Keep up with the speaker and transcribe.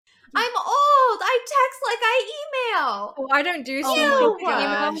email. Oh, I don't do Oh small my talk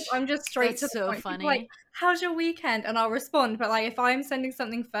emails. gosh. I'm just straight to That's the so point. People funny. are like, how's your weekend? And I'll respond. But like, if I'm sending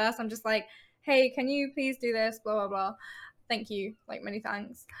something first, I'm just like, hey, can you please do this? Blah, blah, blah. Thank you. Like, many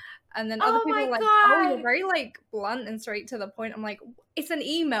thanks. And then other Oh people my are like, oh, you're God. very like blunt and straight to the point. I'm like, it's an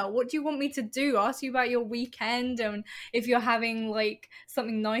email. What do you want me to do? Ask you about your weekend and if you're having like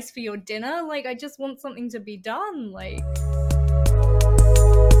something nice for your dinner? Like, I just want something to be done. Like,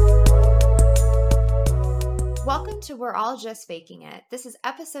 Welcome to We're All Just Faking It. This is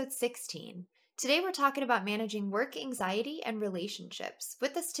episode 16. Today we're talking about managing work anxiety and relationships.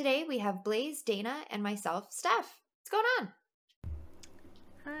 With us today we have Blaze, Dana, and myself, Steph. What's going on?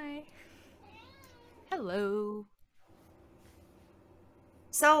 hi. Hello.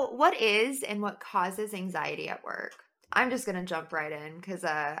 So, what is and what causes anxiety at work? I'm just going to jump right in because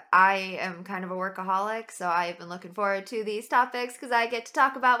I am kind of a workaholic. So, I've been looking forward to these topics because I get to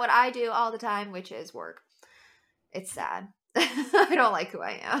talk about what I do all the time, which is work. It's sad. I don't like who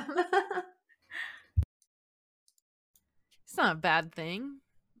I am. It's not a bad thing.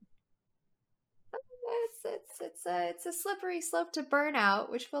 It's a slippery slope to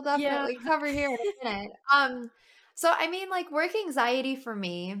burnout, which we'll definitely cover here in a minute. So I mean, like work anxiety for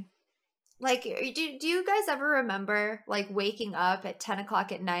me, like do you guys ever remember like waking up at 10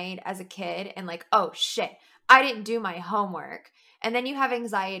 o'clock at night as a kid and like, oh shit, I didn't do my homework. And then you have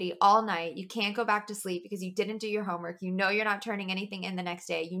anxiety all night. You can't go back to sleep because you didn't do your homework. You know you're not turning anything in the next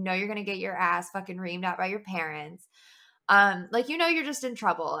day. You know you're gonna get your ass fucking reamed out by your parents. Like you know you're just in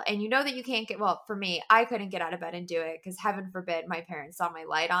trouble and you know that you can't get, well, for me, I couldn't get out of bed and do it because heaven forbid my parents saw my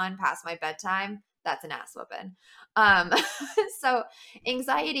light on past my bedtime. That's an ass whooping. Um so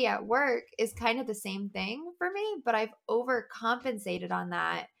anxiety at work is kind of the same thing for me, but I've overcompensated on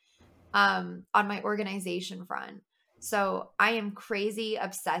that on my organization front. So I am crazy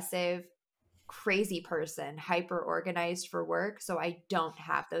obsessive, crazy person, hyper organized for work, so I don't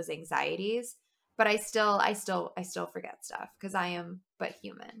have those anxieties, but I still forget stuff because I am but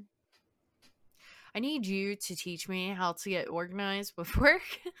human. I need you to teach me how to get organized with work.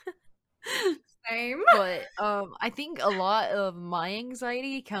 Same. But I think a lot of my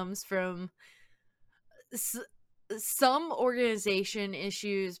anxiety comes from some organization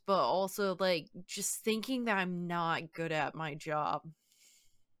issues, but also like just thinking that I'm not good at my job.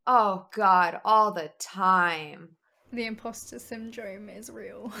 Oh God, all the time. The imposter syndrome is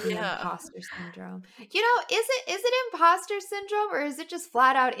real. The Yeah. imposter syndrome. You know, is it imposter syndrome or is it just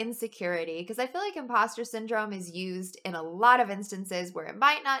flat out insecurity? Because I feel like imposter syndrome is used in a lot of instances where it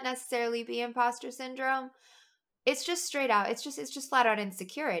might not necessarily be imposter syndrome. It's just straight out. It's just flat out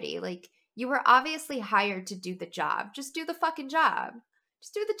insecurity. Like you were obviously hired to do the job. Just do the fucking job.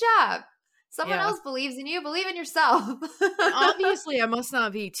 Just do the job. Someone Yeah. else believes in you. Believe in yourself. And obviously, I must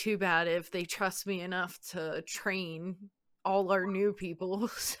not be too bad if they trust me enough to train all our new people.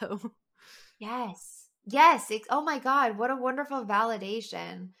 So, Yes. Yes. Oh my God. What a wonderful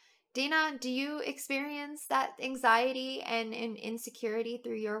validation. Dana, do you experience that anxiety and insecurity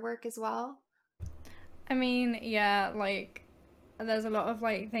through your work as well? I mean, yeah, like there's a lot of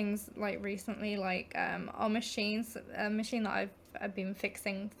like things like recently, like our machines, a machine that I've been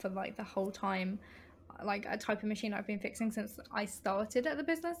fixing for like the whole time, like a type of machine I've been fixing since I started at the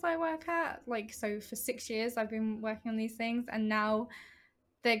business I work at. Like so for 6 years I've been working on these things, and now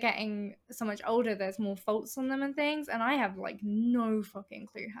they're getting so much older, there's more faults on them and things, and I have like no fucking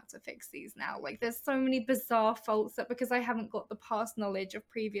clue how to fix these now. Like there's so many bizarre faults that, because I haven't got the past knowledge of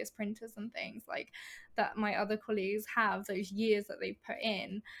previous printers and things like that my other colleagues have, those years that they've put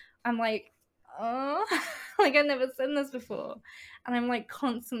in, I'm like, oh, like I've never seen this before. And I'm like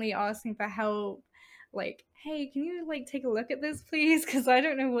constantly asking for help, like, hey, can you like take a look at this please, because I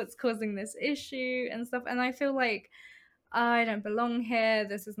don't know what's causing this issue and stuff. And I feel like I don't belong here.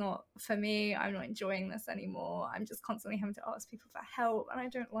 This is not for me. I'm not enjoying this anymore. I'm just constantly having to ask people for help, and I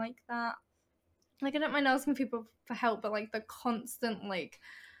don't like that. Like, I don't mind asking people for help, but like the constant, like,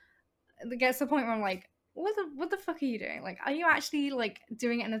 it gets to the point where I'm like, what the fuck are you doing? Like, are you actually like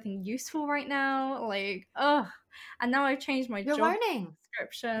doing anything useful right now? Like, ugh. And now I've changed my You're job learning.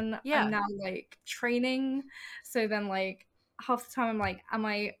 description. yeah. I'm now like training. So then like half the time I'm like, am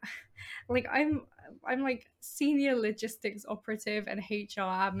I like I'm like senior logistics operative and HR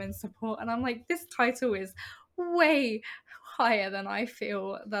admin support, and I'm like, this title is way higher than I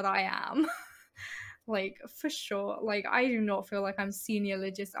feel that I am. Like for sure, like I do not feel like I'm senior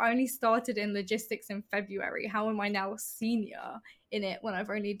logistics. I only started in logistics in February. How am I now senior in it when I've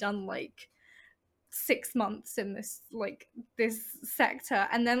only done like 6 months in this sector?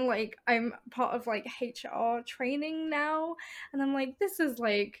 And then like I'm part of like HR training now, and I'm like, this is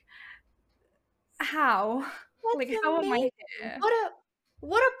like How? Like, That's how am I amazing. here?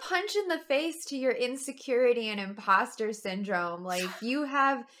 What a punch in the face to your insecurity and imposter syndrome. Like you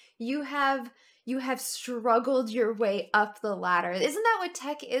have you have struggled your way up the ladder. Isn't that what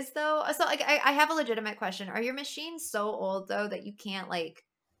tech is though? So like I have a legitimate question. Are your machines so old though that you can't like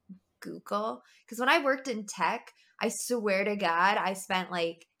Google? Because when I worked in tech, I swear to God, I spent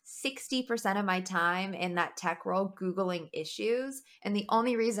like 60% of my time in that tech role Googling issues. And the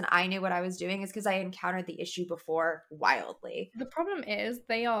only reason I knew what I was doing is because I encountered the issue before wildly. The problem is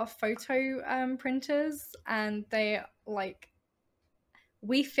they are photo printers, and they like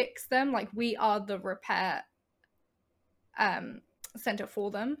we fix them. Like, we are the repair um center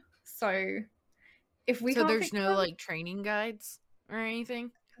for them. So if we So can't there's fix no them, like training guides or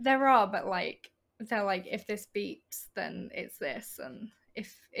anything? there are, but like they're like, if this beeps, then it's this, and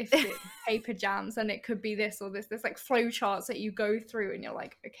if the paper jams, then it could be this or this. There's like flow charts that you go through, and you're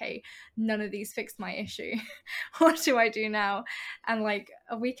like, okay, none of these fixed my issue. What do I do now? And like,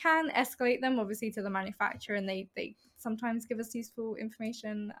 we can escalate them obviously to the manufacturer, and they sometimes give us useful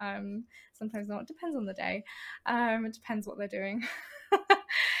information. Sometimes not. It depends on the day. It depends what they're doing.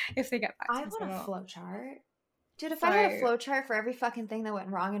 If they get back I to us or want a not. flow chart. Dude, if I had a So flow chart for every fucking thing that went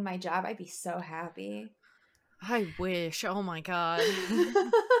wrong in my job, I'd be so happy. I wish. Oh my god. That's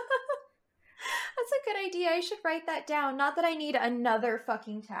a good idea. I should write that down. Not that I need another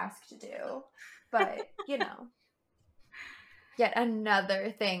fucking task to do, but you know, yet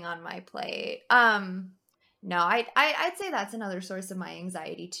another thing on my plate. No, I'd say that's another source of my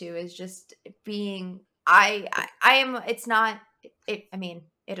anxiety too, is just being I am it's not it I mean,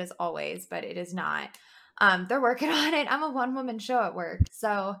 it is always, but it is not. They're working on it. I'm a one woman show at work.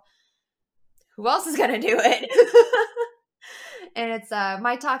 So who else is gonna do it? And it's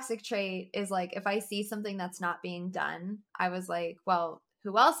my toxic trait is like if I see something that's not being done, I was like, well,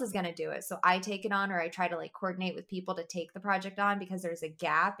 who else is going to do it? So I take it on, or I try to like coordinate with people to take the project on because there's a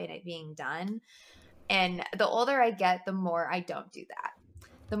gap in it being done. And the older I get, the more I don't do that.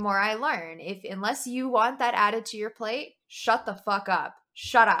 The more I learn. If unless you want that added to your plate, shut the fuck up.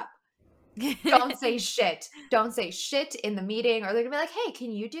 Shut up. Don't say shit. Don't say shit in the meeting, or they're gonna be like, hey,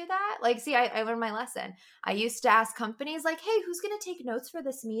 can you do that? Like, see, I learned my lesson. I used to ask companies like, hey, who's gonna take notes for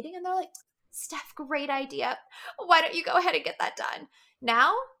this meeting? And they're like, Steph, great idea. Why don't you go ahead and get that done?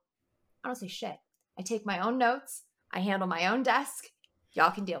 Now, I don't say shit. I take my own notes. I handle my own desk.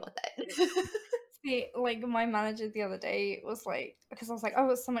 Y'all can deal with it. see, like, my manager the other day was like, because I was like, oh,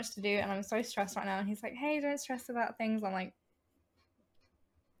 it's so much to do and I'm so stressed right now. And he's like, hey, don't stress about things. I'm like,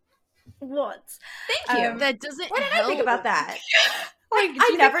 what? Thank you. That doesn't Why didn't I help. think about that? Like,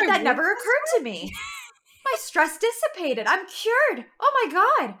 That never occurred to me. My stress dissipated. I'm cured. Oh my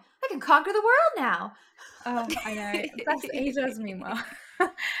God. I can conquer the world now. Oh, I know. He does me well.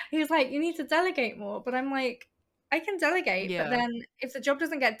 He's like, you need to delegate more. But I'm like, I can delegate. Yeah. But then if the job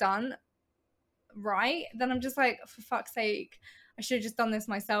doesn't get done right, then I'm just like, for fuck's sake, I should have just done this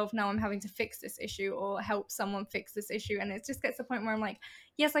myself. Now I'm having to fix this issue or help someone fix this issue. And it just gets to the point where I'm like,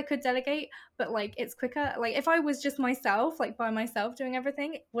 yes, I could delegate, but like, it's quicker. Like, if I was just myself, like by myself doing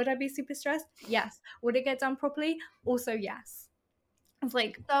everything, would I be super stressed? Yes. Would it get done properly? Also, yes. It's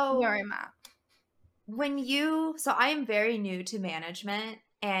like where I'm at. So I am very new to management,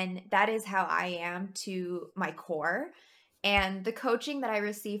 and that is how I am to my core. And the coaching that I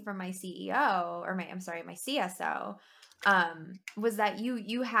received from my CEO, or my CSO, was that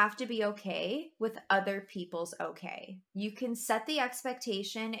you have to be okay with other people's okay. You can set the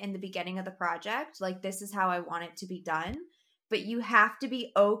expectation in the beginning of the project, like this is how I want it to be done, but you have to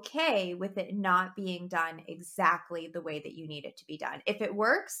be okay with it not being done exactly the way that you need it to be done. If it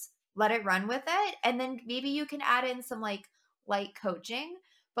works, let it run with it, and then maybe you can add in some like light coaching,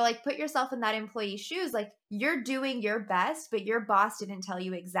 but like put yourself in that employee's shoes. Like, you're doing your best, but your boss didn't tell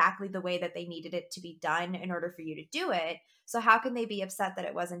you exactly the way that they needed it to be done in order for you to do it. So how can they be upset that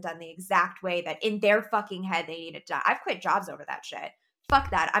it wasn't done the exact way that in their fucking head they needed it done? I've quit jobs over that shit.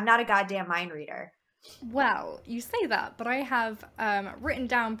 Fuck that. I'm not a goddamn mind reader. Well, you say that, but I have written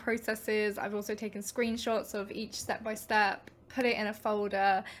down processes. I've also taken screenshots of each step by step, put it in a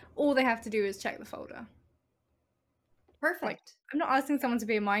folder. All they have to do is check the folder. Perfect. Like, I'm not asking someone to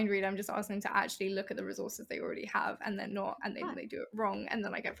be a mind reader. I'm just asking them to actually look at the resources they already have, and they're not, and they do it wrong, and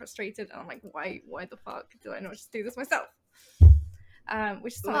then I get frustrated, and I'm like, why the fuck did I not just do this myself?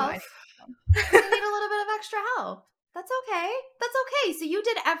 Which is something Well, I you need a little bit of extra help. That's okay. That's okay. So you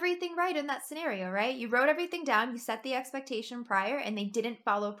did everything right in that scenario, right? You wrote everything down, you set the expectation prior, and they didn't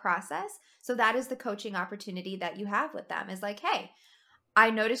follow process. So that is the coaching opportunity that you have with them, is like, hey, I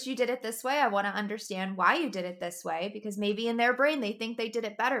noticed you did it this way. I want to understand why you did it this way, because maybe in their brain they think they did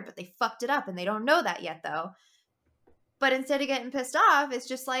it better, but they fucked it up and they don't know that yet though. But instead of getting pissed off, it's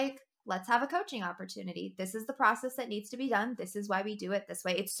just like, let's have a coaching opportunity. This is the process that needs to be done. This is why we do it this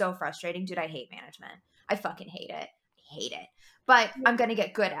way. It's so frustrating. Dude, I hate management. I fucking hate it. I hate it. But I'm going to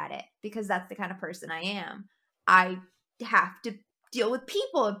get good at it because that's the kind of person I am. I have to deal with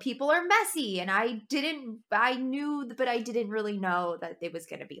people, and people are messy. And I knew, but I didn't really know that it was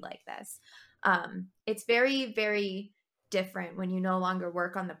going to be like this. It's very, very different when you no longer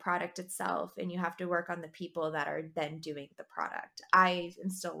work on the product itself and you have to work on the people that are then doing the product. I am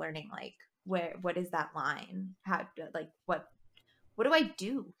still learning, like, what is that line? How, like, what do I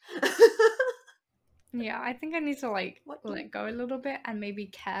do? Yeah, I think I need to like let go a little bit and maybe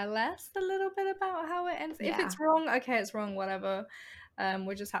care less a little bit about how it ends. If it's wrong, okay, it's wrong, whatever.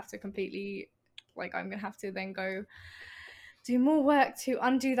 We'll just have to completely, like, I'm gonna have to then go do more work to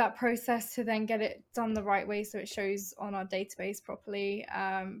undo that process to then get it done the right way so it shows on our database properly.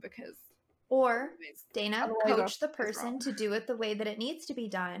 Because or Dana, coach the person to do it the way that it needs to be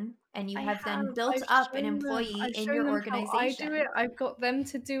done, and you have then built up an employee in your organization. I do it. I've got them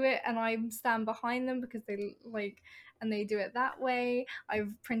to do it, and I stand behind them because they like, and they do it that way.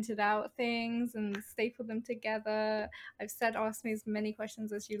 I've printed out things and stapled them together. I've said, ask me as many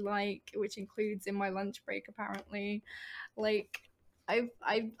questions as you like, which includes in my lunch break, apparently. Like,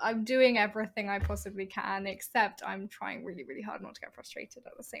 I'm doing everything I possibly can, except I'm trying really, really hard not to get frustrated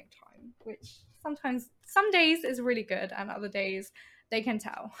at the same time, which sometimes, some days is really good, and other days they can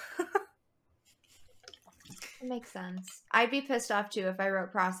tell. It makes sense. I'd be pissed off too if I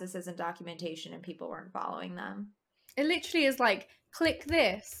wrote processes and documentation and people weren't following them. It literally is like, click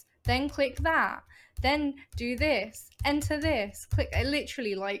this, then click that, then do this, enter this, click. It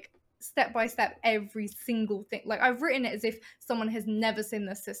literally, like, step by step, every single thing. Like, I've written it as if someone has never seen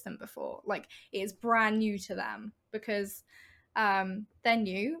this system before. Like, it is brand new to them because they're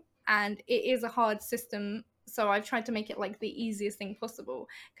new and it is a hard system. So I've tried to make it like the easiest thing possible,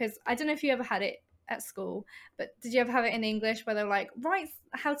 because I don't know if you ever had it at school, but did you ever have it in English where they're like, write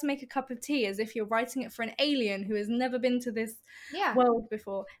how to make a cup of tea as if you're writing it for an alien who has never been to this world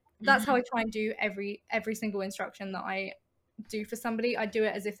before? That's how I try and do every single instruction that I do for somebody. I do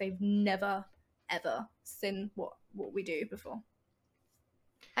it as if they've never ever seen what we do before.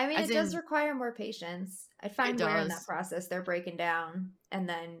 I mean, it does require more patience. I find where in that process they're breaking down, and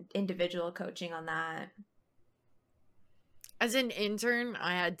then individual coaching on that. As an intern,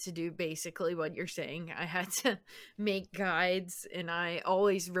 I had to do basically what you're saying. I had to make guides, and I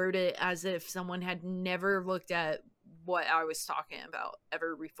always wrote it as if someone had never looked at what I was talking about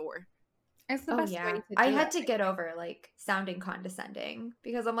ever before. It's the best way to do I had to get over, like, sounding condescending,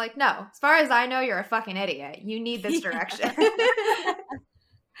 because I'm like, no, as far as I know, you're a fucking idiot. You need this direction.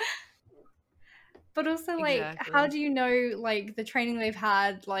 But also, like, how do you know, like, the training they've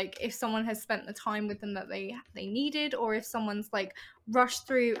had, like, if someone has spent the time with them that they needed, or if someone's, like, rushed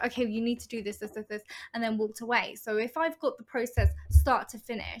through, okay, you need to do this, and then walked away. So if I've got the process start to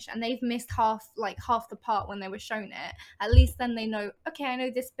finish, and they've missed half the part when they were shown it, at least then they know, okay, I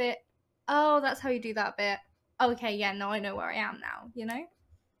know this bit. Oh, that's how you do that bit. Okay, yeah, now I know where I am now, you know?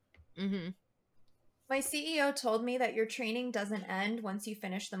 Mm-hmm. My CEO told me that your training doesn't end once you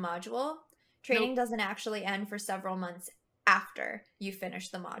finish the module. Training doesn't actually end for several months after you finish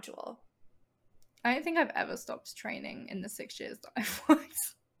the module. I don't think I've ever stopped training in the 6 years that I've worked.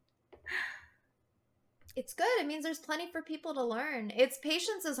 It's good. It means there's plenty for people to learn. It's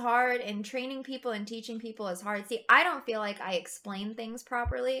patience is hard, and training people and teaching people is hard. See, I don't feel like I explain things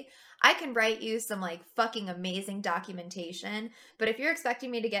properly. I can write you some, like, fucking amazing documentation, but if you're expecting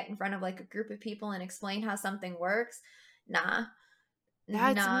me to get in front of, like, a group of people and explain how something works, nah.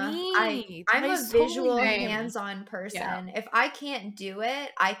 That's me. I'm a visual, hands-on person. Yeah. If I can't do it,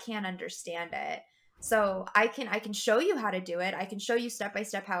 I can't understand it. So I can show you how to do it. I can show you step by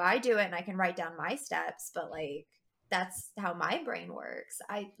step how I do it, and I can write down my steps, but, like, that's how my brain works.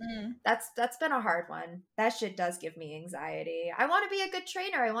 That's been a hard one. That shit does give me anxiety. I want to be a good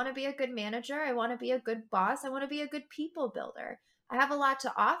trainer. I want to be a good manager. I want to be a good boss. I want to be a good people builder. I have a lot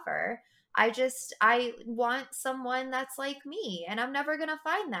to offer. I want someone that's like me, and I'm never going to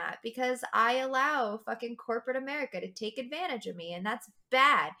find that because I allow fucking corporate America to take advantage of me, and that's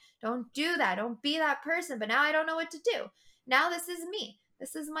bad. Don't do that. Don't be that person. But now I don't know what to do. Now this is me.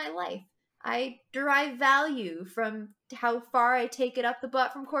 This is my life. I derive value from how far I take it up the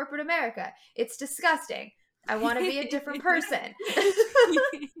butt from corporate America. It's disgusting. I want to be a different person.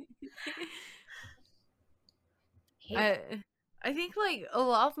 I think, like, a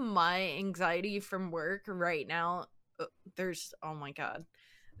lot of my anxiety from work right now, oh my god,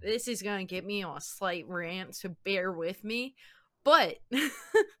 this is gonna get me on a slight rant, so bear with me. But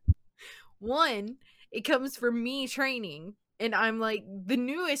one, it comes from me training, and I'm like the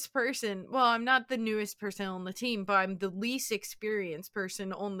newest person. Well, I'm not the newest person on the team, but I'm the least experienced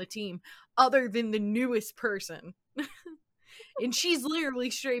person on the team, other than the newest person. And she's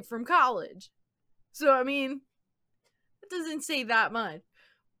literally straight from college. So, I mean, it doesn't say that much.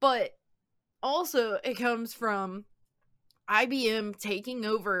 But also, it comes from IBM taking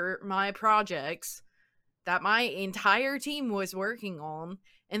over my projects that my entire team was working on,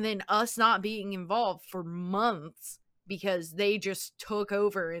 and then us not being involved for months because they just took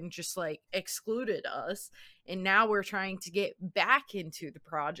over and just like excluded us. And now we're trying to get back into the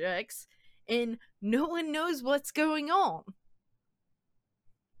projects, and no one knows what's going on.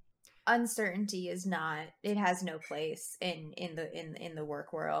 Uncertainty is not, it has no place in the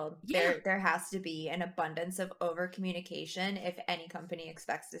work world. Yeah. There has to be an abundance of over communication if any company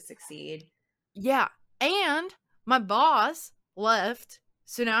expects to succeed. Yeah. And my boss left,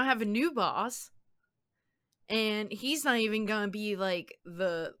 so now I have a new boss, and he's not even gonna be like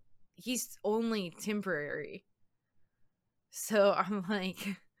he's only temporary. So I'm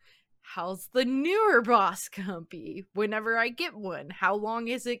like, how's the newer boss gonna be whenever I get one? How long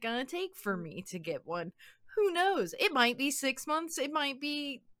is it gonna take for me to get one? Who knows? It might be 6 months, it might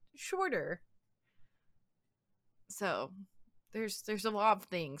be shorter. So there's a lot of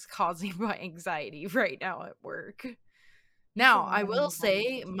things causing my anxiety right now at work. Now, I will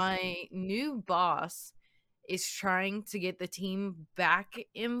say my new boss is trying to get the team back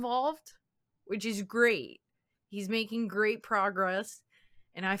involved, which is great. He's making great progress,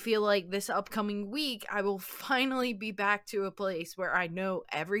 and I feel like this upcoming week I will finally be back to a place where I know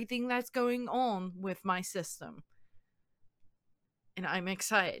everything that's going on with my system. And I'm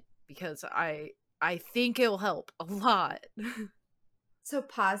excited because I think it'll help a lot. So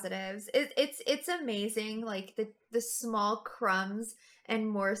positives. It's amazing, like the small crumbs and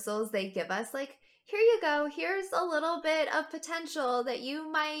morsels they give us. Like, here you go. Here's a little bit of potential that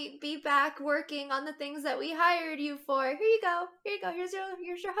you might be back working on the things that we hired you for. Here you go. Here you go. Here's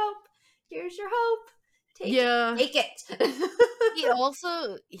your hope. Here's your hope. Take it.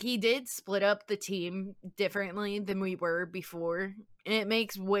 He did split up the team differently than we were before, and it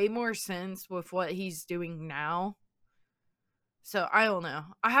makes way more sense with what he's doing now. So I don't know.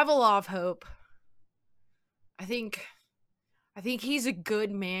 I have a lot of hope. I think he's a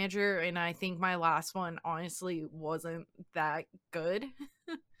good manager, and I think my last one honestly wasn't that good.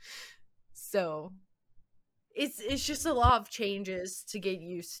 So it's just a lot of changes to get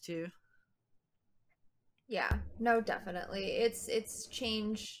used to. Yeah, no, definitely. It's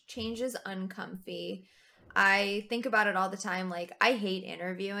change is uncomfy. I think about it all the time. Like, I hate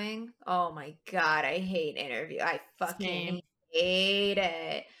interviewing. Oh my God, I hate interview. I fucking Same. hate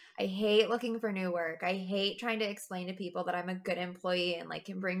it. I hate looking for new work. I hate trying to explain to people that I'm a good employee and like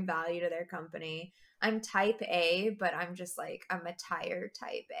can bring value to their company. I'm type A, but I'm just like, I'm a tired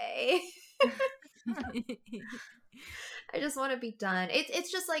type A. I just want to be done.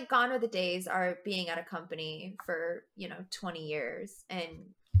 It's just like gone are the days are being at a company for, 20 years and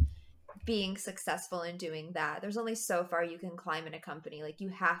being successful in doing that. There's only so far you can climb in a company. Like, you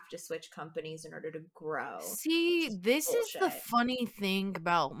have to switch companies in order to grow. See, this is the Bullshit. funny thing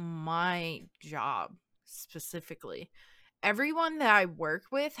about my job specifically. Everyone that I work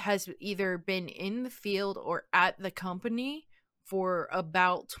with has either been in the field or at the company for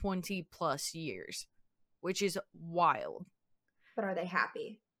about 20 plus years, which is wild. But are they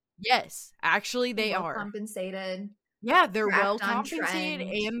happy? Yes, actually they Well are. compensated. Yeah, they're Tracked well on compensated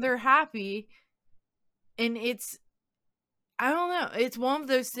trend. and they're happy. And I don't know, it's one of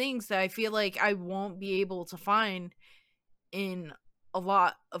those things that I feel like I won't be able to find in a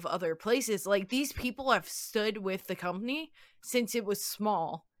lot of other places. Like, these people have stood with the company since it was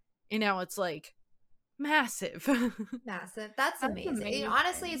small, and now it's like massive. Massive. That's amazing.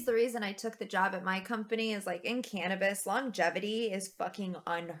 Honestly, it's the reason I took the job at my company. Is like, in cannabis, longevity is fucking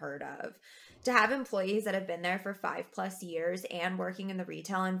unheard of. To have employees that have been there for 5+ years and working in the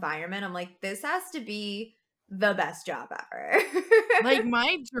retail environment, I'm like, this has to be the best job ever. Like,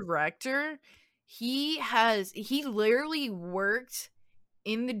 my director, he literally worked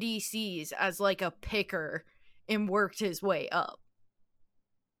in the DCs as like a picker and worked his way up.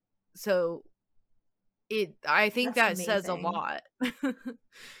 So I think that says a lot.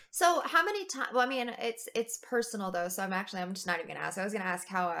 So how many times, well, I mean, it's personal though, so I'm just not even gonna ask. I was gonna ask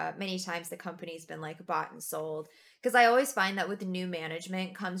how many times the company's been like bought and sold, because I always find that with new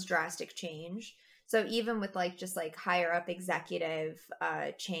management comes drastic change. So even with like just like higher up executive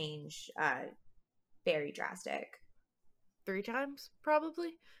change, very drastic. 3 times,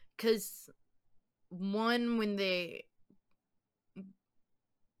 probably. Because one, when they...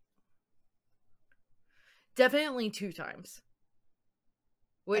 Definitely 2 times.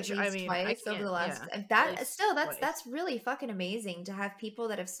 At Which, I least mean, I twice over can't... the last Yeah. At that least still twice. that's really fucking amazing to have people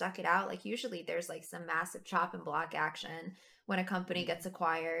that have stuck it out. Like usually there's like some massive chop and block action when a company gets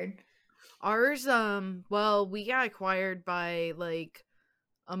acquired. Ours, well, we got acquired by, like,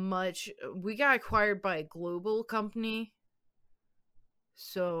 we got acquired by a global company.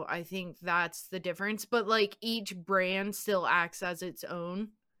 So I think that's the difference. But, like, each brand still acts as its own.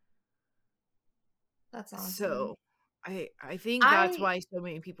 That's awesome. So I think that's why so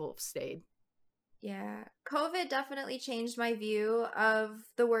many people have stayed. Yeah. COVID definitely changed my view of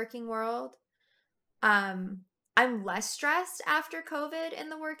the working world. I'm less stressed after COVID in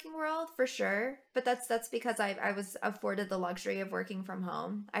the working world for sure, but that's because I was afforded the luxury of working from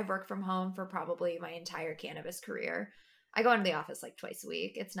home. I've worked from home for probably my entire cannabis career. I go into the office like twice a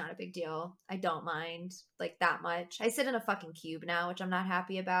week. It's not a big deal. I don't mind like that much. I sit in a fucking cube now, which I'm not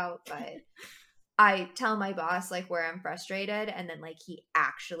happy about, but I tell my boss like where I'm frustrated, and then like he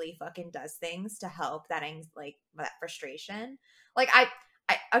actually fucking does things to help like that frustration. Like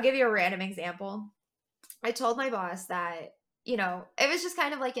I'll give you a random example. I told my boss that, it was just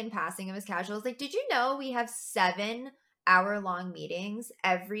kind of like in passing, it was casual. It's like, did you know we have 7-hour-long meetings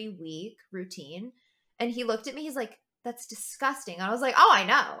every week routine? And he looked at me, he's like, that's disgusting. And I was like, oh, I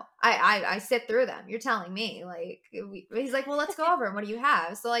know. I sit through them. You're telling me. Like, he's like, well, let's go over them. What do you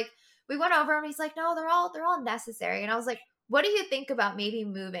have? So like, we went over them. He's like, no, they're all necessary. And I was like, what do you think about maybe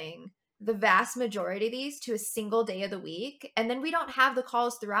moving the vast majority of these to a single day of the week? And then we don't have the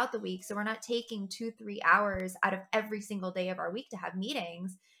calls throughout the week. So we're not taking 2-3 hours out of every single day of our week to have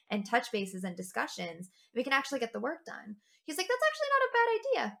meetings and touch bases and discussions. We can actually get the work done. He's like, that's actually not a bad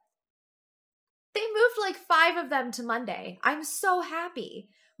idea. They moved like 5 of them to Monday. I'm so happy.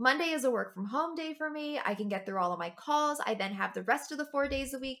 Monday is a work from home day for me. I can get through all of my calls. I then have the rest of the 4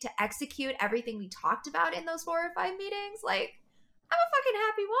 days a week to execute everything we talked about in those 4 or 5 meetings. Like, I'm a fucking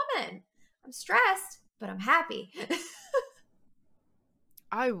happy woman. I'm stressed, but I'm happy.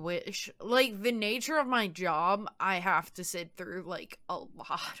 I wish. Like, the nature of my job, I have to sit through, like, a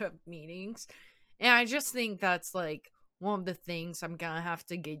lot of meetings. And I just think that's, like, one of the things I'm gonna have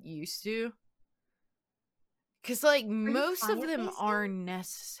to get used to. Because, like, most of them are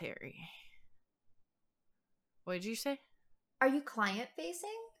necessary. What did you say? Are you client facing?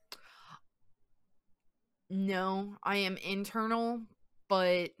 No, I am internal,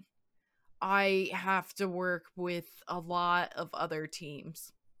 but I have to work with a lot of other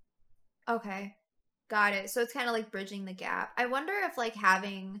teams. Okay. Got it. So it's kind of like bridging the gap. I wonder if like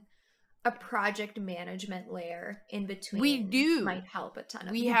having a project management layer in between might help a ton.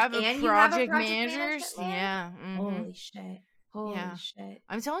 We have a project managers. Yeah. Mm-hmm. Holy shit. Holy shit.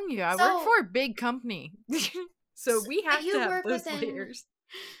 I'm telling you, I work for a big company. So we have to have those layers.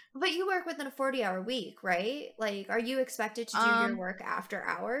 But you work within a 40-hour week, right? Like, are you expected to do your work after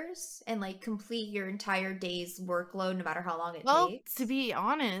hours and like complete your entire day's workload no matter how long it takes? Well, to be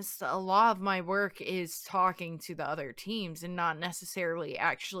honest, a lot of my work is talking to the other teams and not necessarily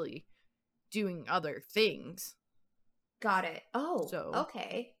actually doing other things. Got it. Oh,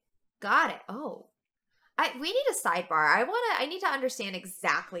 okay. Got it. Oh. We need a sidebar. I need to understand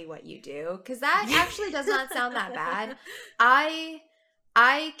exactly what you do, because that actually does not sound that bad.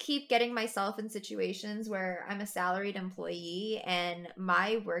 I keep getting myself in situations where I'm a salaried employee and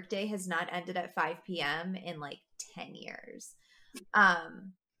my workday has not ended at 5 p.m. in like 10 years.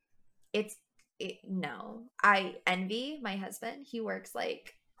 No. I envy my husband. He works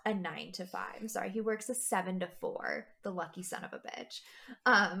like a 9 to 5. I'm sorry, he works a 7 to 4. The lucky son of a bitch.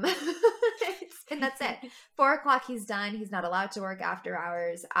 And that's it. 4 o'clock, he's done. He's not allowed to work after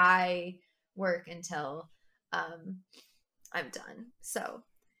hours. I work until I'm done. So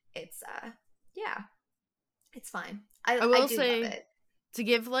it's it's fine. I will say, love it. To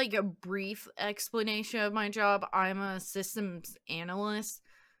give like a brief explanation of my job, I'm a systems analyst.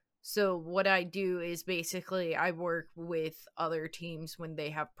 So what I do is basically I work with other teams when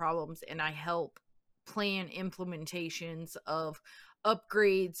they have problems, and I help plan implementations of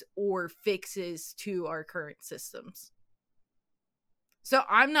upgrades or fixes to our current systems. So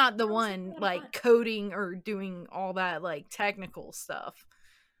I'm not the one like coding or doing all that like technical stuff.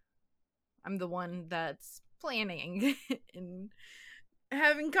 I'm the one that's planning and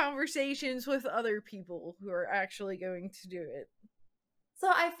having conversations with other people who are actually going to do it. So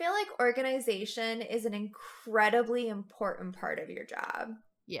I feel like organization is an incredibly important part of your job.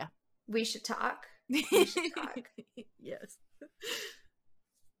 Yeah. We should talk. We should talk. Yes.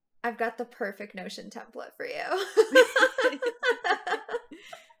 I've got the perfect Notion template for you.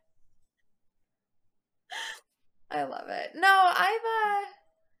 I love it. No, I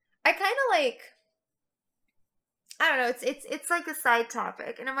kind of like, I don't know, it's like a side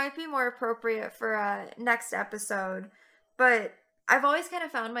topic, and it might be more appropriate for a next episode, but I've always kind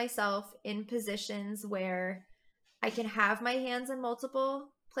of found myself in positions where I can have my hands in multiple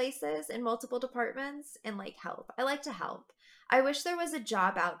places, in multiple departments, and like help. I like to help. I wish there was a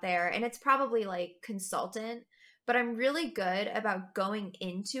job out there, and it's probably like consultant, but I'm really good about going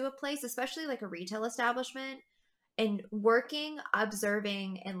into a place, especially like a retail establishment, and working,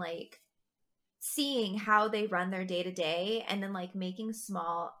 observing, and like seeing how they run their day to day, and then like making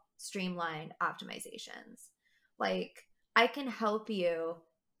small, streamlined optimizations. Like, I can help you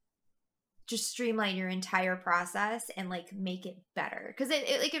just streamline your entire process and like make it better, because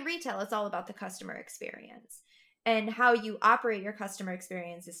it like in retail it's all about the customer experience, and how you operate your customer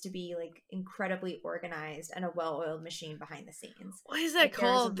experience is to be like incredibly organized and a well-oiled machine behind the scenes. What is that Like,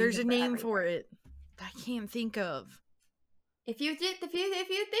 called? There's a name everything. for it that I can't think of. If you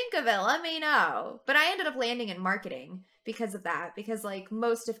think of it, let me know. But I ended up landing in marketing because of that, because like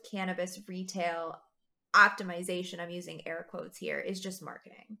most of cannabis retail optimization, I'm using air quotes here, is just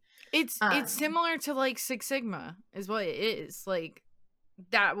marketing. It's similar to like Six Sigma is what it is. Like,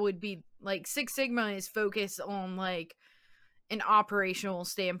 that would be like Six Sigma is focused on like an operational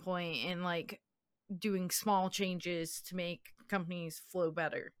standpoint and like doing small changes to make companies flow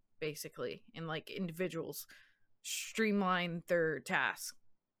better, basically, and like individuals streamline their tasks.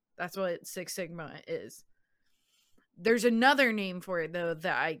 That's what Six Sigma is. There's another name for it though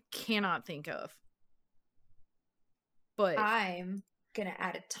that I cannot think of. But I'm gonna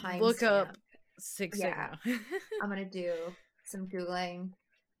add a timestamp. Look up Six Sigma. I'm gonna do some Googling.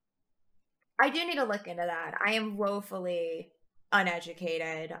 I do need to look into that. I am woefully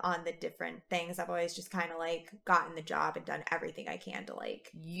uneducated on the different things. I've always just kind of like gotten the job and done everything I can to like.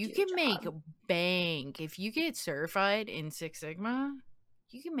 You can make bank if you get certified in Six Sigma.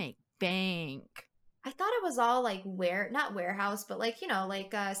 You can make bank. I thought it was all like not warehouse, but like, you know,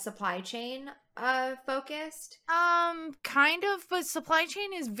 like supply chain focused. Kind of, but supply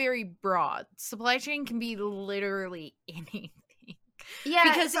chain is very broad. Supply chain can be literally anything. Yeah,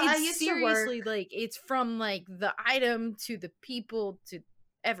 because so it's seriously like it's from like the item to the people to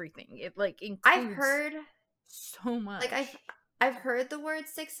everything. It like includes I've heard so much. Like I've heard the word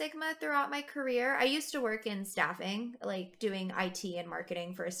Six Sigma throughout my career. I used to work in staffing, like doing IT and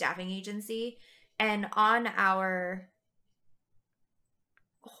marketing for a staffing agency, and on our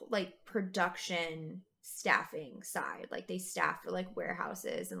like production staffing side, like they staff for like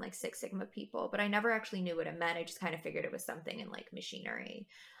warehouses and like Six Sigma people, but I never actually knew what it meant. I just kind of figured it was something in like machinery.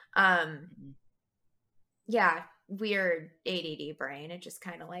 Yeah, weird ADD brain. It just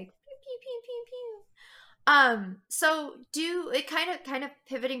kind of like pew pew pew pew pew. So do it kind of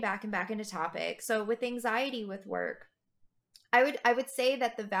pivoting back and back into topic. So with anxiety with work, I would say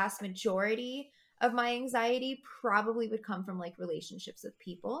that the vast majority of my anxiety probably would come from like relationships with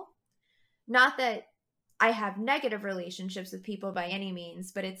people. Not that I have negative relationships with people by any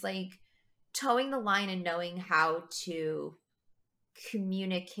means, but it's like towing the line and knowing how to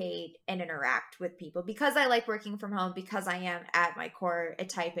communicate and interact with people, because I like working from home, because I am at my core a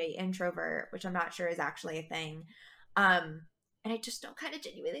type A introvert, which I'm not sure is actually a thing. And I just don't kind of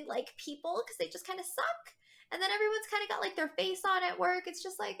genuinely like people because they just kind of suck. And then everyone's kind of got like their face on at work. It's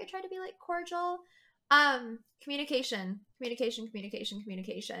just like I try to be like cordial. Communication.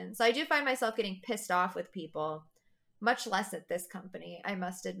 So I do find myself getting pissed off with people, much less at this company, I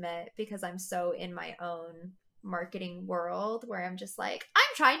must admit, because I'm so in my own marketing world where I'm just like,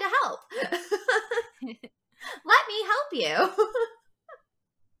 I'm trying to help. Let me help you.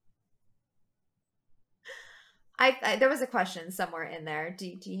 There was a question somewhere in there.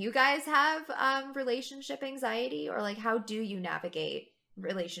 Do you guys have relationship anxiety, or like how do you navigate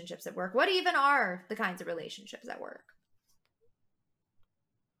relationships at work? What even are the kinds of relationships at work?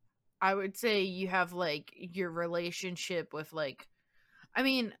 I would say you have like your relationship with like, I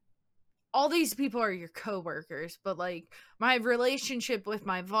mean, all these people are your coworkers, but like my relationship with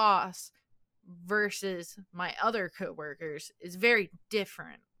my boss versus my other coworkers is very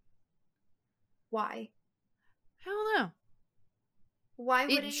different. Why? I don't know. Why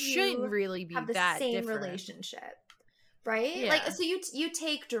wouldn't it shouldn't you really be have the that same different relationship? Right? Yeah. Like, so you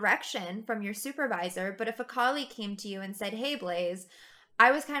take direction from your supervisor, but if a colleague came to you and said, "Hey, Blaze, I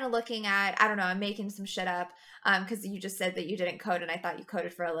was kind of looking at, I don't know, I'm making some shit up because you just said that you didn't code and I thought you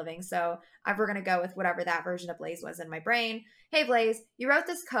coded for a living. So we're going to go with whatever that version of Blaze was in my brain. Hey, Blaze, you wrote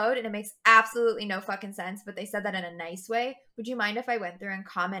this code and it makes absolutely no fucking sense, but they said that in a nice way. Would you mind if I went through and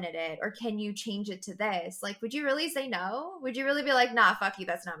commented it? Or can you change it to this? Like, would you really say no? Would you really be like, nah, fuck you,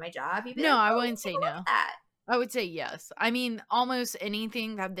 that's not my job? You'd be No, like, I oh, wouldn't say no. that. I would say yes. I mean, almost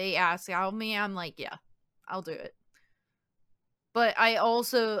anything that they ask out of me, I'm like, yeah, I'll do it. But I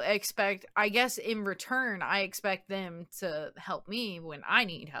also expect, I guess in return, I expect them to help me when I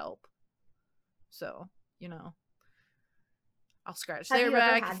need help. So, you know, I'll scratch their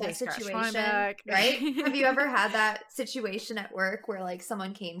back if they scratch my back. Right? Have you ever had that situation at work where like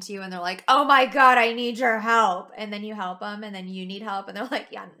someone came to you and they're like, oh my God, I need your help. And then you help them and then you need help. And they're like,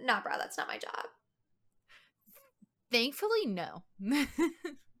 yeah, nah, bro, that's not my job. Thankfully, no. Have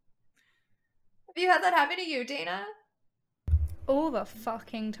you had that happen to you, Dana? All the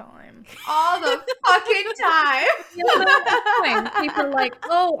fucking time. All the fucking time. People are like,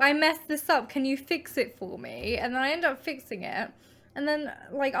 oh, I messed this up. Can you fix it for me? And then I end up fixing it. And then,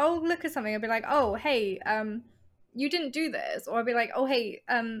 like, I'll look at something and be like, oh, hey, you didn't do this. Or I'll be like, oh, hey,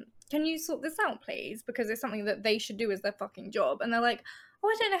 can you sort this out, please? Because it's something that they should do as their fucking job. And they're like, oh,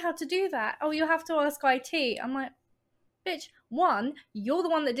 I don't know how to do that. Oh, you'll have to ask IT. I'm like, bitch, 1, you're the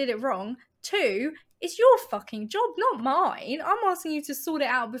one that did it wrong. 2, it's your fucking job, not mine. I'm asking you to sort it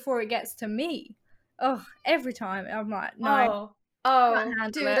out before it gets to me. Oh, every time I'm like, no.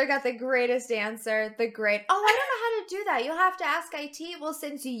 Dude, they got the greatest answer. I don't know how to do that. You'll have to ask IT. Well,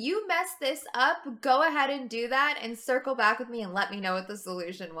 since you messed this up, go ahead and do that and circle back with me and let me know what the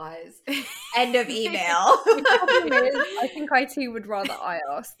solution was. End of email. The problem is, I think IT would rather I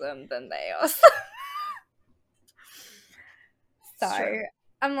ask them than they ask them. So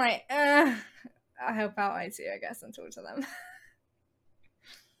I'm like, I help out IT, I guess, and talk to them.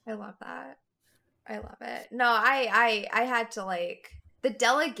 I love that. I love it. No, I had to like the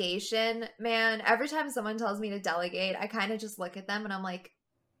delegation, man. Every time someone tells me to delegate, I kind of just look at them and I'm like,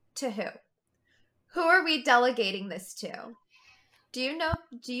 to who? Who are we delegating this to? Do you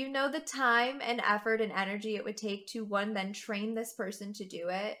know the time and effort and energy it would take to then train this person to do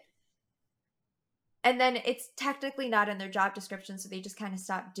it? And then it's technically not in their job description, so they just kind of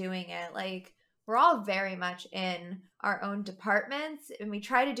stop doing it. Like, we're all very much in our own departments, and we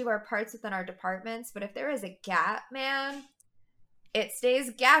try to do our parts within our departments, but if there is a gap, man, it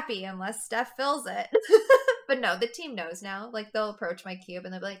stays gappy unless Steph fills it. But no, the team knows now. Like, they'll approach my cube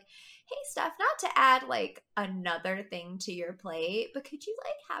and they'll be like, hey, Steph, not to add, like, another thing to your plate, but could you,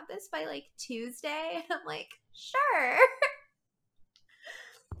 like, have this by, like, Tuesday? And I'm like, sure.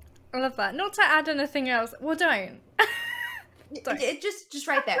 I love that. Not to add anything else. Well, don't. It just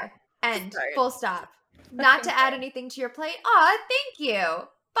right there. End. Full stop. Not to add anything to your plate. Aw, thank you.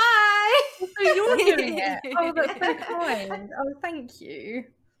 Bye. So you're doing it. Oh, that's so kind. Oh, thank you.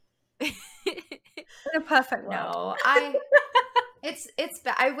 In a perfect world. No, I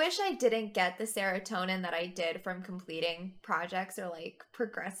wish I didn't get the serotonin that I did from completing projects or like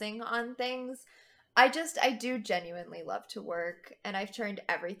progressing on things. I do genuinely love to work, and I've turned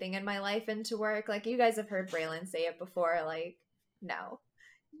everything in my life into work. Like, you guys have heard Braylon say it before, like, no.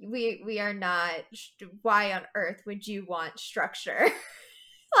 We are not, why on earth would you want structure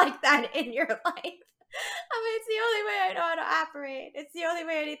like that in your life? I mean, it's the only way I know how to operate. It's the only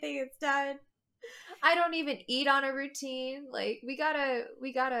way anything is done. I don't even eat on a routine. Like, we gotta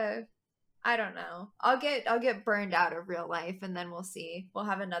I don't know. I'll get burned out of real life, and then we'll see. We'll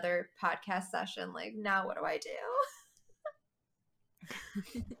have another podcast session. Like, now what do I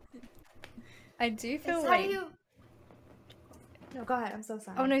do? I do feel it's like... No, go ahead. I'm so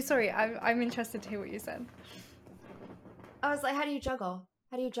sorry. Oh, no, sorry. I'm interested to hear what you said. I was like, how do you juggle?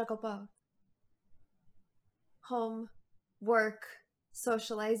 How do you juggle both? Home, work,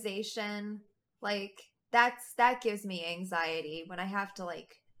 socialization. Like, that gives me anxiety when I have to,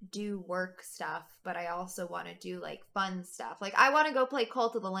 like, do work stuff, but I also want to do, like, fun stuff. Like, I want to go play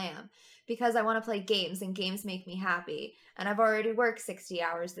Cult of the Lamb because I want to play games, and games make me happy. And I've already worked 60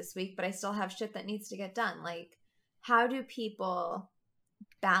 hours this week, but I still have shit that needs to get done. Like, how do people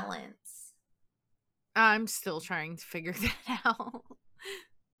balance? I'm still trying to figure that out.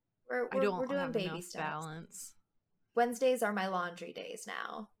 We're doing baby steps. Balance. Wednesdays are my laundry days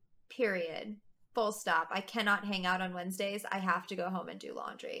now. Period. Full stop. I cannot hang out on Wednesdays. I have to go home and do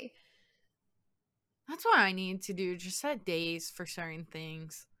laundry. That's what I need to do. Just set days for certain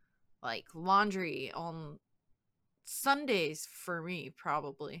things. Like laundry on Sundays for me,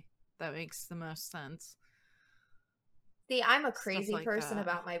 probably. That makes the most sense. See, I'm a Stuff crazy like person that.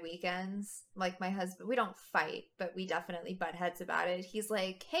 about my weekends. Like my husband, we don't fight, but we definitely butt heads about it. He's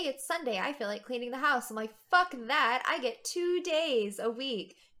like, "Hey, it's Sunday. I feel like cleaning the house." I'm like, "Fuck that. I get 2 days a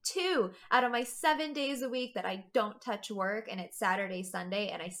week. 2 out of my 7 days a week that I don't touch work, and it's Saturday, Sunday,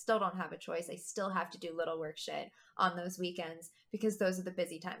 and I still don't have a choice. I still have to do little work shit on those weekends because those are the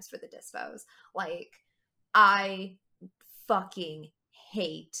busy times for the dispos. Like, I fucking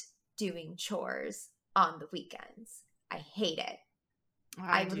hate doing chores on the weekends. I hate it.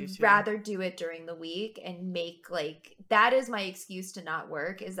 I I do would too. rather do it during the week and make like that is my excuse to not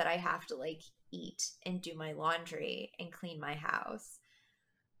work is that I have to like eat and do my laundry and clean my house.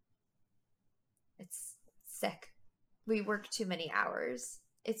 It's sick. We work too many hours.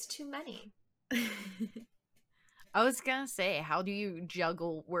 It's too many. I was gonna say, how do you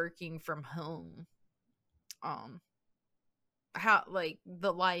juggle working from home? Um, how like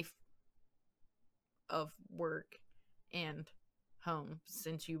the life of work and home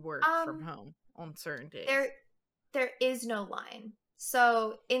since you work from Um home on certain days. there there is no line.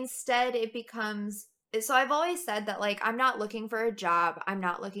 So instead it becomes so I've always said that like I'm not looking for a job, I'm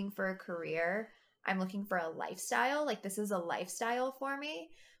not looking for a career. I'm looking for a lifestyle. Like this is a lifestyle for me.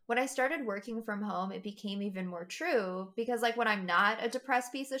 When I started working from home, it became even more true because like when I'm not a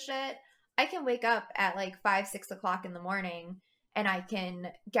depressed piece of shit, I can wake up at like 5, 6 o'clock in the morning and I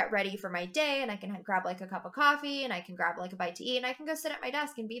can get ready for my day and I can grab like a cup of coffee and I can grab like a bite to eat and I can go sit at my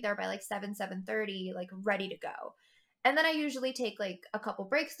desk and be there by like 7, 7:30, like ready to go. And then I usually take like a couple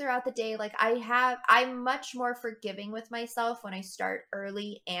breaks throughout the day. Like I'm much more forgiving with myself when I start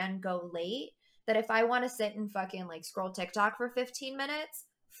early and go late. That if I want to sit and fucking like scroll TikTok for 15 minutes,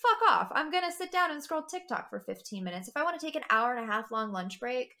 fuck off. I'm going to sit down and scroll TikTok for 15 minutes. If I want to take an hour and a half long lunch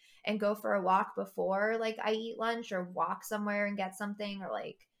break and go for a walk before like I eat lunch or walk somewhere and get something or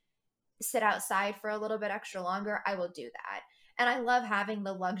like sit outside for a little bit extra longer, I will do that. And I love having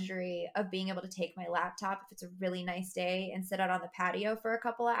the luxury of being able to take my laptop if it's a really nice day and sit out on the patio for a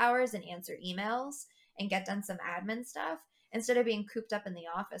couple of hours and answer emails and get done some admin stuff instead of being cooped up in the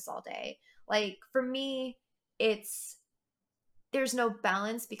office all day. Like for me, it's there's no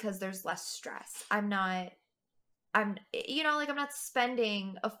balance because there's less stress. I'm not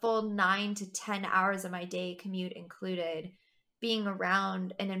spending a full 9 to 10 hours of my day, commute included, being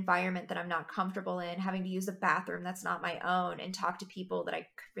around an environment that I'm not comfortable in, having to use a bathroom that's not my own, and talk to people that I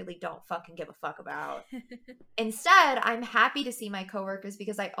really don't fucking give a fuck about. Instead, I'm happy to see my coworkers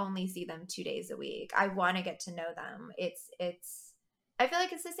because I only see them 2 days a week. I want to get to know them. I feel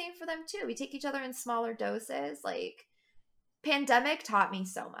like it's the same for them too. We take each other in smaller doses. Like pandemic taught me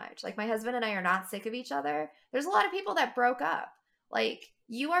so much. Like my husband and I are not sick of each other. There's a lot of people that broke up. Like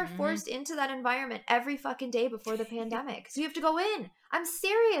you are Mm-hmm. forced into that environment every fucking day before the pandemic. So you have to go in. I'm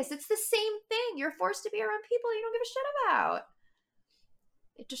serious. It's the same thing. You're forced to be around people you don't give a shit about.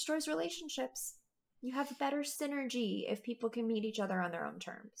 It destroys relationships. You have better synergy if people can meet each other on their own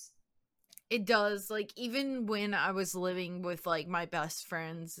terms. It does. Like even when I was living with like my best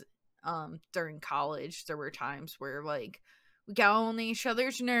friends during college, there were times where like we got on each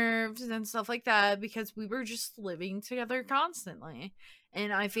other's nerves and stuff like that because we were just living together constantly.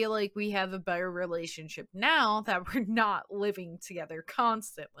 And I feel like we have a better relationship now that we're not living together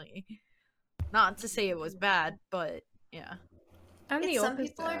constantly. Not to say it was bad, but yeah. I'm the It's some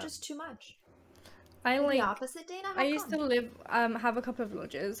people are opposite. just too much. I You're the like opposite, Dana. I How used come? to live have a couple of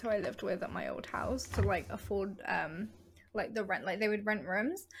lodgers who I lived with at my old house to like afford like the rent, like they would rent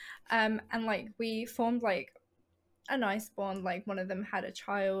rooms. And like we formed like a nice bond. Like one of them had a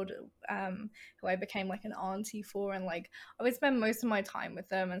child who I became like an auntie for, and like I would spend most of my time with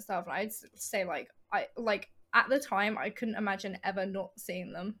them and stuff. And I'd say like I like at the time I couldn't imagine ever not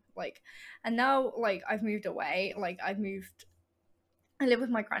seeing them. Like and now like I've moved away, like I live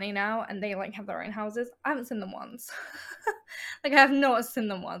with my granny now, and they like have their own houses. I haven't seen them once. Like I have not seen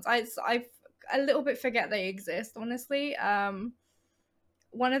them once. I a little bit forget they exist. Honestly,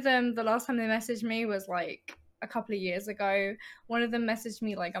 one of them, the last time they messaged me was like a couple of years ago. One of them messaged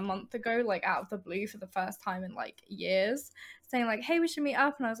me like a month ago, like out of the blue for the first time in like years, saying like, "Hey, we should meet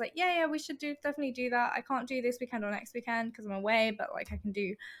up." And I was like, "Yeah, we should definitely do that. I can't do this weekend or next weekend because I'm away, but like I can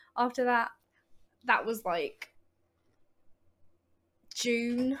do after that." That was like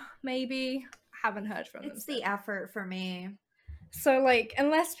June, maybe. Haven't heard from them It's the since. effort for me. So, like,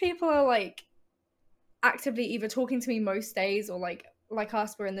 unless people are like actively either talking to me most days or like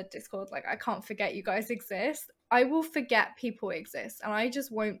us, we're in the Discord, like, I can't forget you guys exist. I will forget people exist, and I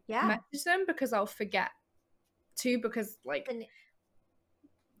just won't Yeah. message them because I'll forget to, because like And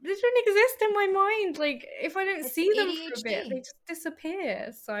they don't exist in my mind. Like, if I don't it's see them for a bit, they ADHD. just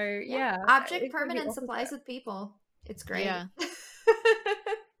disappear. So Yeah. yeah, Object it's like the permanence applies opposite. with people. It's great. Yeah.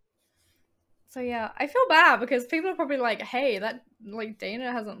 So yeah, I feel bad because people are probably like, "Hey, that like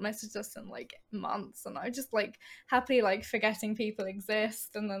Dana hasn't messaged us in like months," and I just like happily like forgetting people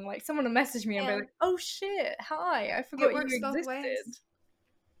exist, and then like someone will message me and be Yeah. like, "Oh shit, hi, I It forgot you works both existed." ways.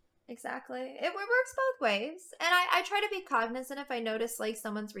 Exactly. It works both ways. And I try to be cognizant if I notice like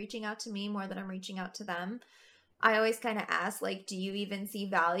someone's reaching out to me more than I'm reaching out to them. I always kind of ask, like, do you even see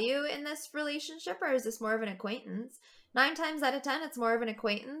value in this relationship or is this more of an acquaintance? 9 times out of 10, it's more of an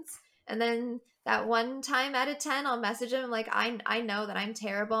acquaintance. And then that 1 time out of 10, I'll message him like, I know that I'm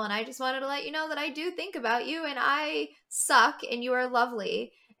terrible and I just wanted to let you know that I do think about you and I suck and you are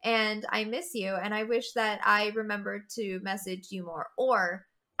lovely and I miss you and I wish that I remembered to message you more. Or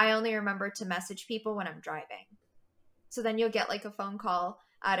I only remember to message people when I'm driving. So then you'll get like a phone call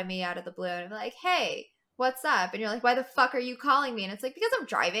out of me out of the blue and I'm like, hey, what's up? And you're like, why the fuck are you calling me? And it's like, because I'm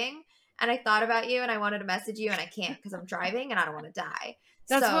driving and I thought about you and I wanted to message you and I can't because I'm driving and I don't want to die.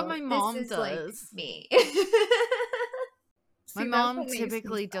 That's what So my this mom is like does. me. My See, that's mom what makes me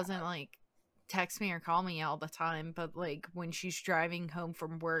typically sad. doesn't like text me or call me all the time, but like when she's driving home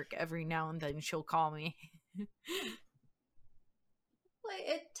from work, every now and then she'll call me.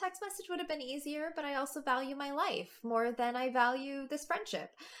 Like, text message would have been easier, but I also value my life more than I value this friendship.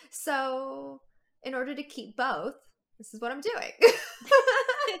 So in order to keep both, this is what I'm doing.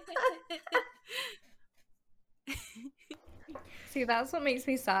 See, that's what makes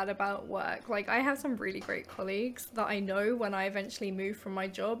me sad about work. Like, I have some really great colleagues that I know when I eventually move from my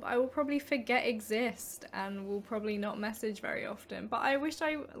job, I will probably forget exist and will probably not message very often. But I wish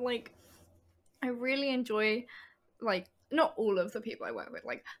I really enjoy, like, not all of the people I work with,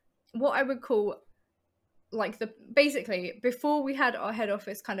 like, what I would call, like, basically, before we had our head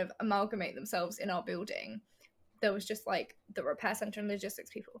office kind of amalgamate themselves in our building, there was just, like, the repair center and logistics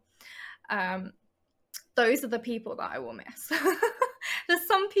people. Those are the people that I will miss. There's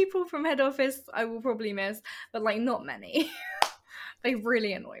some people from head office I will probably miss, but like not many. They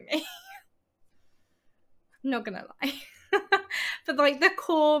really annoy me. Not gonna lie. But like the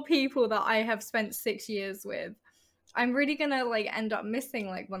core people that I have spent 6 years with, I'm really gonna like end up missing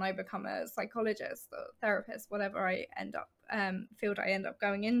like when I become a psychologist or therapist, whatever I end up field I end up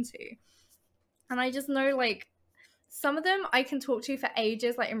going into. And I just know like some of them I can talk to for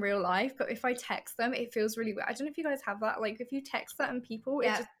ages, like in real life, but if I text them, it feels really weird. I don't know if you guys have that. Like if you text certain people,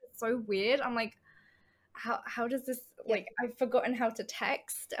 Yeah. it just feels so weird. I'm like, how does this Yep. like I've forgotten how to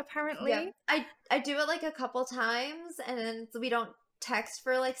text apparently. Yeah, I do it like a couple times, and then we don't text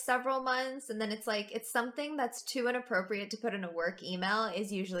for like several months, and then it's like it's something that's too inappropriate to put in a work email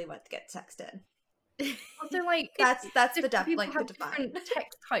is usually what gets texted. Also, like That's the different people like the have define. different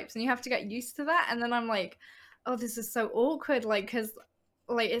text types, and you have to get used to that. And then I'm like, oh, this is so awkward. Like, because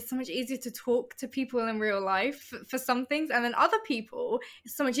like it's so much easier to talk to people in real life for some things, and then other people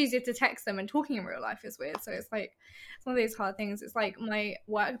it's so much easier to text them. And talking in real life is weird. So it's like it's one of these hard things. It's like my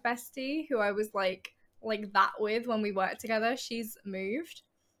work bestie, who I was like that with when we worked together. She's moved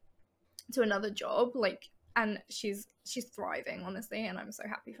to another job, like, and she's thriving honestly, and I'm so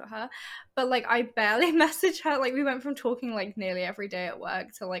happy for her. But like I barely message her. Like we went from talking like nearly every day at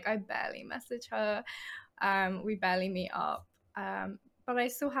work to like I barely message her. We barely meet up. But I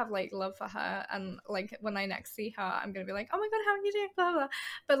still have like love for her, and like when I next see her I'm gonna be like, oh my god, how are you doing, blah blah.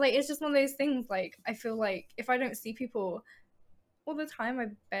 But like it's just one of those things, like I feel like if I don't see people all the time, I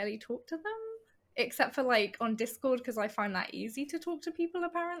barely talk to them, except for like on Discord, because I find that easy to talk to people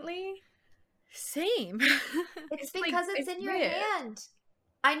apparently. Same. It's Like because it's it's in your weird. hand.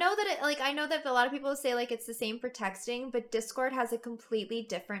 I know that I know that a lot of people say like it's the same for texting, but Discord has a completely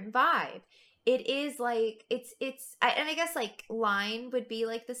different vibe. It is like and I guess like Line would be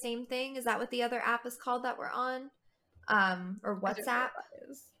like the same thing. Is that what the other app is called that we're on? Or I don't know WhatsApp? what that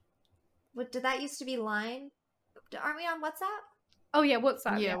is. What did that used to be Line? Aren't we on WhatsApp? Oh yeah,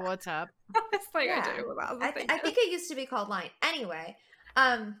 WhatsApp. Yeah, Yeah, what's up? it's like I Yeah. don't know what that other thing I is. think it used to be called Line. Anyway,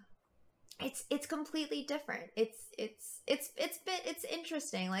 um it's completely different. It's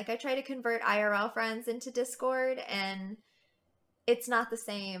interesting. Like I try to convert IRL friends into Discord and it's not the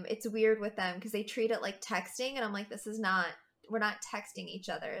same. It's weird with them because they treat it like texting and I'm like we're not texting each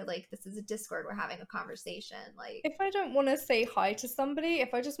other. Like this is a Discord, we're having a conversation. Like If I don't want to say hi to somebody,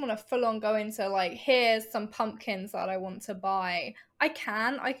 if I just want to full on go into like, here's some pumpkins that I want to buy, I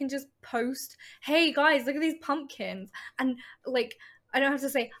can just post, hey guys, look at these pumpkins. And like, I don't have to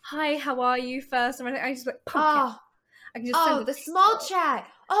say, hi, how are you first? Or anything. I just like, pumpkin. oh, I can just send Oh, a the small TikTok. chat.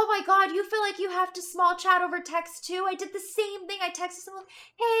 Oh my God, you feel like you have to small chat over text too? I did the same thing. I texted someone,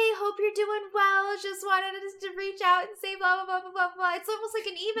 hey, hope you're doing well. Just wanted to reach out and say blah, blah, blah, blah, blah, blah. It's almost like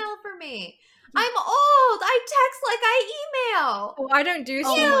an email for me. I'm old. I text like I email. Oh, I don't do Oh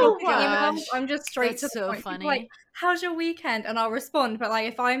small my talk You! email. gosh. I'm just straight to That's the so point. People are like, funny. how's your weekend? And I'll respond. But like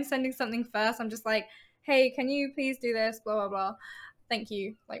if I'm sending something first, I'm just like, hey, can you please do this? Blah blah blah. Thank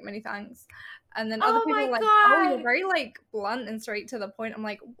you. Like many thanks. And then other Oh people my are like, oh, you're God. very like blunt and straight to the point. I'm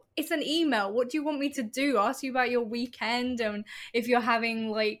like, it's an email. What do you want me to do? Ask you about your weekend and if you're having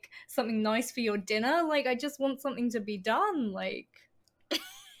like something nice for your dinner? Like I just want something to be done. Like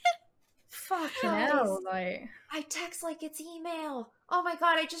fucking Guys, hell. Like I text like it's email. Oh my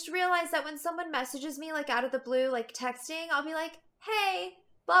God, I just realized that when someone messages me like out of the blue, like texting, I'll be like, hey,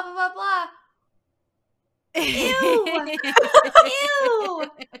 blah, blah, blah, blah. Ew!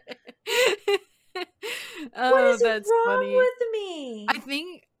 Ew! What Oh, is that's wrong funny. with me? I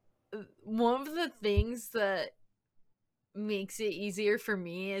think one of the things that makes it easier for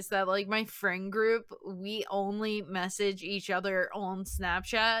me is that like my friend group, we only message each other on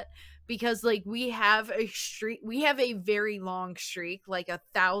Snapchat because like we have a very long streak, like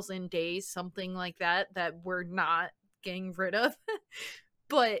 1,000 days, something like that we're not getting rid of.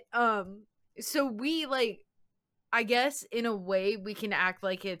 But so we like, I guess in a way we can act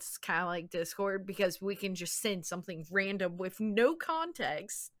like it's kind of like Discord because we can just send something random with no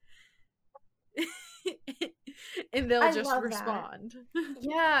context and they'll I just love that. respond.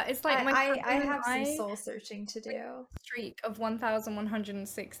 yeah, it's like my I cousin and have some I soul searching to do. streak of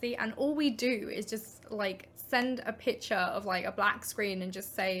 1160, and all we do is just like send a picture of like a black screen and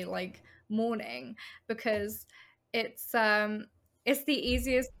just say like morning, because it's it's the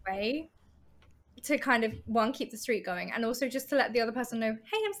easiest way to kind of one keep the streak going, and also just to let the other person know,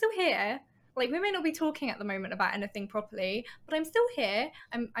 hey, I'm still here. Like we may not be talking at the moment about anything properly, but I'm still here.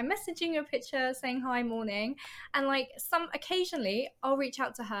 I'm messaging you a picture saying hi morning, and like some occasionally I'll reach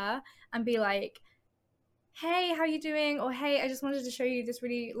out to her and be like, hey, how you doing? Or hey, I just wanted to show you this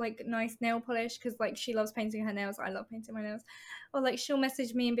really like nice nail polish, because like she loves painting her nails, I love painting my nails. Or like she'll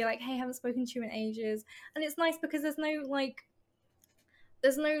message me and be like, hey, I haven't spoken to you in ages. And it's nice because there's no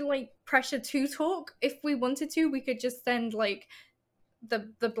like pressure to talk. If we wanted to, we could just send like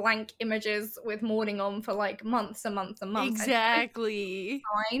the blank images with morning on for like months and months and months, and Exactly.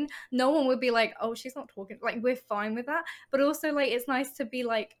 fine. No one would be like, oh, she's not talking. Like we're fine with that. But also like it's nice to be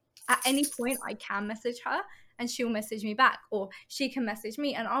like, at any point I can message her and she'll message me back, or she can message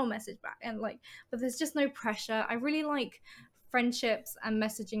me and I'll message back, and like, but there's just no pressure. I really like friendships and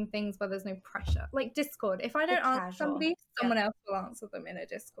messaging things where there's no pressure, like Discord. If I The don't answer casual. somebody, Yep, someone else will answer them in a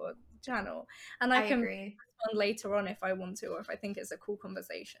Discord channel, and I I can agree. respond later on if I want to, or if I think it's a cool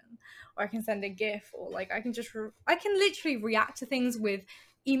conversation, or I can send a gif, or like I can just I can literally react to things with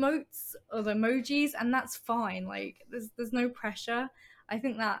emotes or emojis, and that's fine. Like there's no pressure. I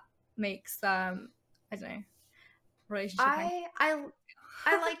think that makes I don't know, relationship I I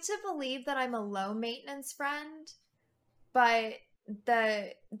I like to believe that I'm a low maintenance friend, but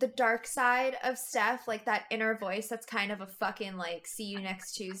the dark side of Steph, like that inner voice that's kind of a fucking like see you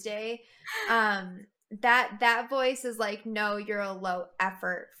next Tuesday, that voice is like, no, you're a low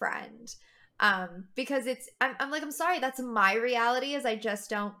effort friend. Because I'm like, I'm sorry, that's my reality, is I just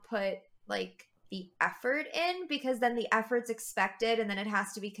don't put like the effort in, because then the effort's expected and then it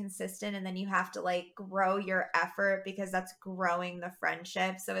has to be consistent, and then you have to like grow your effort because that's growing the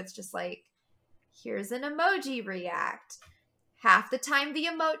friendship. So it's just like, here's an emoji, react. Half the time the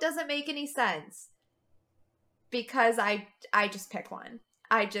emote doesn't make any sense because I just pick one.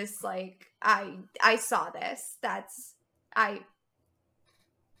 I just like I saw this. I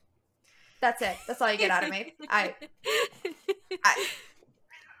that's it. That's all you get out of me. I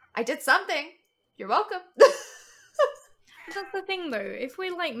I did something. You're welcome. That's the thing though. If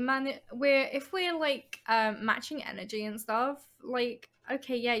we're like if we're like matching energy and stuff, like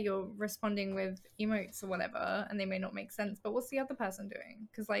okay, yeah, you're responding with emotes or whatever, and they may not make sense. But what's the other person doing?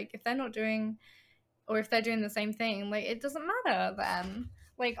 Because like if they're not doing, or if they're doing the same thing, like it doesn't matter then.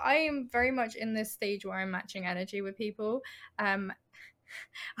 Like I am very much in this stage where I'm matching energy with people. Um,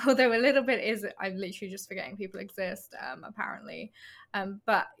 although a little bit is I'm literally just forgetting people exist, apparently.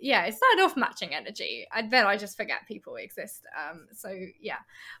 But yeah, it started off matching energy, then I just forget people exist. So yeah,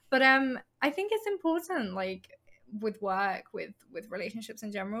 but I think it's important, like with work, with relationships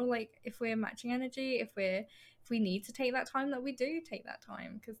in general, like if we're matching energy, if we need to take that time, that we do take that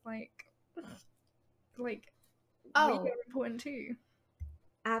time, because like we Oh, are important too.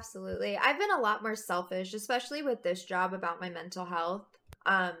 absolutely. I've been a lot more selfish, especially with this job, about my mental health.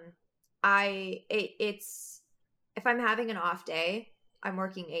 Um, it's if I'm having an off day, I'm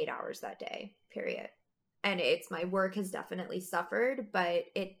working 8 hours that day, period. And it's my work has definitely suffered, but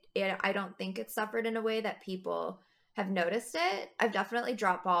it I don't think it's suffered in a way that people have noticed it. I've definitely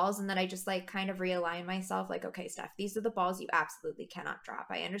dropped balls, and then I just like kind of realign myself like, okay, Steph, these are the balls you absolutely cannot drop.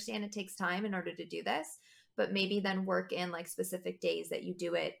 I understand it takes time in order to do this, but maybe then work in like specific days that you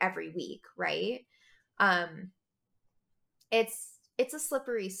do it every week, right? Um it's a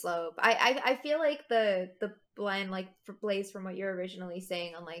slippery slope. I feel like the blend, like for Blaze, from what you're originally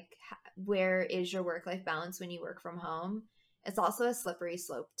saying on like where is your work life balance when you work from home, it's also a slippery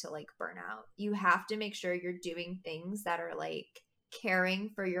slope to like burnout. You have to make sure you're doing things that are like caring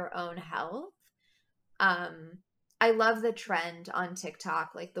for your own health. um I love the trend on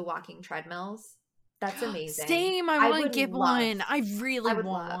TikTok, like the walking treadmills. That's amazing. Same, I I want to would get love one. I really I would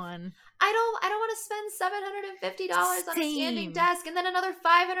want love. one. I don't want to spend $750 on a standing Same. desk and then another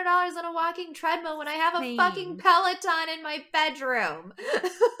 $500 on a walking treadmill when I have a fucking Same. Peloton in my bedroom.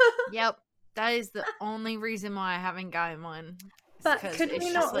 Yep. That is the only reason why I haven't gotten one. But Because could it's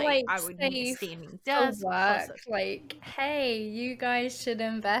we just not like like I would need a say standing for desk plus work, like, hey, you guys should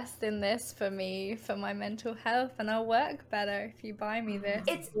invest in this for me for my mental health, and I'll work better if you buy me this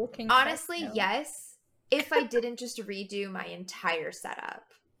It's walking honestly, treadmill. yes, if I didn't just redo my entire setup.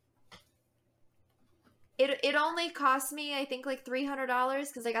 It only cost me, I think, like $300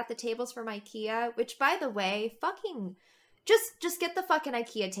 because I got the tables from IKEA, which, by the way, fucking just get the fucking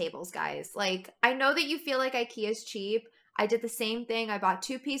IKEA tables, guys. Like, I know that you feel like IKEA's cheap. I did the same thing. I bought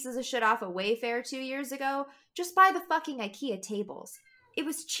 2 pieces of shit off of Wayfair 2 years ago. Just buy the fucking IKEA tables. It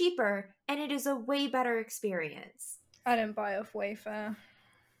was cheaper and it is a way better experience. I didn't buy off Wayfair.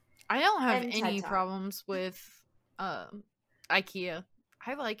 I don't have And any TED Talk. problems with IKEA.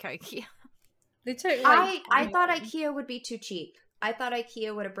 I like IKEA. They took like I thought IKEA would be too cheap. I thought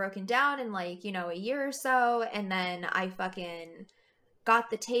IKEA would have broken down in like, a year or so, and then I fucking got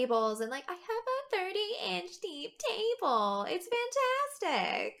the tables and like I have a 30-inch deep table. It's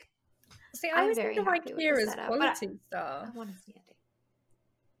fantastic. See, I I'm always very think of happy with the IKEA as setup, but quality I stuff. want a standing.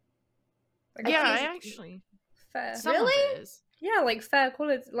 Like, Yeah, IKEA's I actually fair. some of Really? it is. Yeah, like fair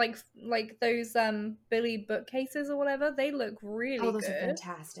quality, like those Billy bookcases or whatever. They look really Oh, those are good.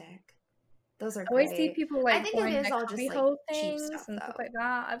 fantastic. Those are I always see great. people I like think it buying is their all just like cubbyhole cheap things stuff and stuff though. like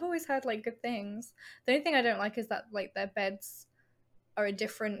that. I've always heard like good things. The only thing I don't like is that like their beds are a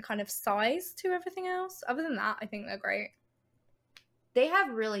different kind of size to everything else. Other than that, I think they're great. They have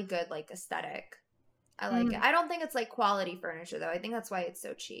really good like aesthetic. I like it. I don't think it's like quality furniture though. I think that's why it's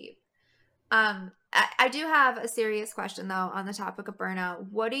so cheap. I do have a serious question though on the topic of burnout.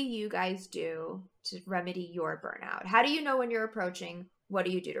 What do you guys do to remedy your burnout? How do you know when you're approaching? What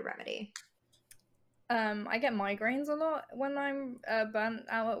do you do to remedy? I get migraines a lot when I'm burnt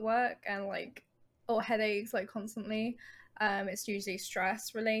out at work and like or headaches like constantly. It's usually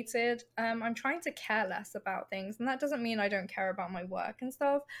stress related. I'm trying to care less about things, and that doesn't mean I don't care about my work and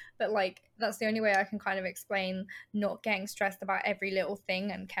stuff, but like that's the only way I can kind of explain not getting stressed about every little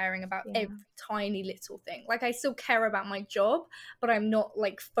thing and caring about every tiny little thing. Like I still care about my job, but I'm not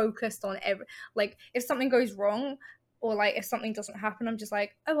like focused on every like if something goes wrong or like if something doesn't happen, I'm just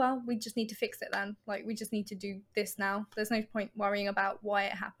like, oh well, we just need to fix it then. Like we just need to do this now. There's no point worrying about why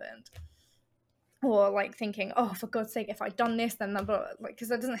it happened. Or like thinking, oh, for God's sake, if I'd done this, then like, because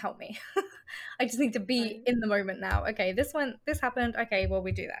that doesn't help me. I just need to be in the moment now. Okay, this happened. Okay, well,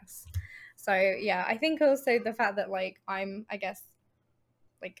 we do this. So yeah, I think also the fact that like I'm, I guess,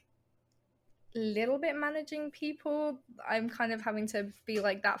 like a little bit managing people, I'm kind of having to be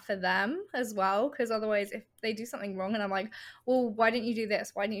like that for them as well. Because otherwise, if they do something wrong and I'm like, well, why didn't you do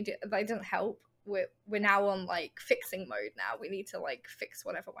this? Why didn't you do that? Doesn't help. We're now on like fixing mode now. We need to like fix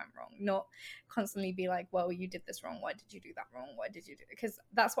whatever went wrong, not constantly be like, well, you did this wrong, why did you do that wrong, why did you do it? Because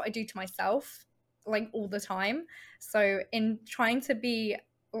that's what I do to myself like all the time. So in trying to be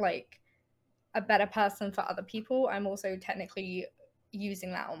like a better person for other people, I'm also technically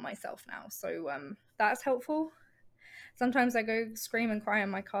using that on myself now. So that's helpful. Sometimes I go scream and cry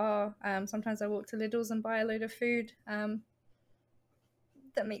in my car. Sometimes I walk to Lidl's and buy a load of food. That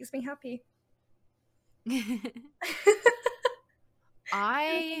makes me happy.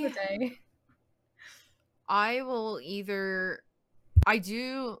 I will either I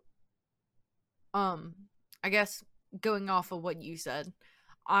do I guess going off of what you said,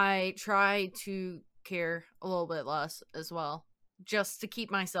 I try to care a little bit less as well, just to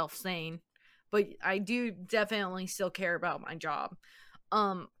keep myself sane. But I do definitely still care about my job.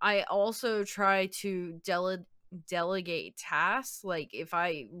 I also try to delegate tasks. Like if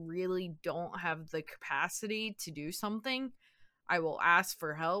I really don't have the capacity to do something, I will ask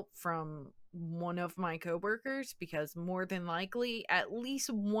for help from one of my coworkers, because more than likely at least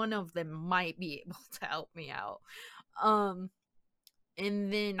one of them might be able to help me out. And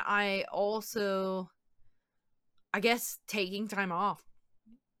then I guess taking time off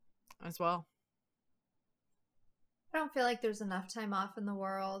as well. I don't feel like there's enough time off in the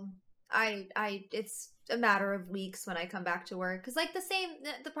world. It's a matter of weeks when I come back to work, because like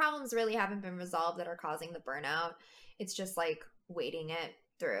the problems really haven't been resolved that are causing the burnout. It's just like waiting it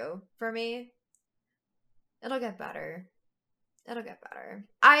through for me. It'll get better.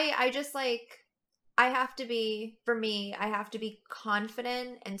 I just like, I have to be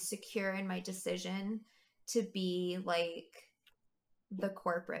confident and secure in my decision to be like the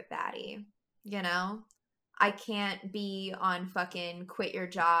corporate baddie, you know? I can't be on fucking Quit Your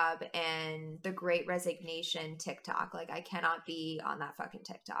Job and The Great Resignation TikTok. Like, I cannot be on that fucking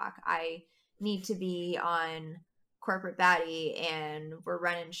TikTok. I need to be on corporate baddie and we're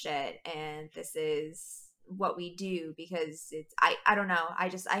running shit and this is what we do, because it's I don't know. I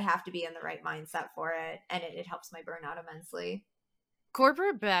have to be in the right mindset for it, and it helps my burnout immensely.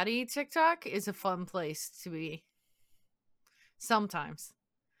 Corporate baddie TikTok is a fun place to be. Sometimes.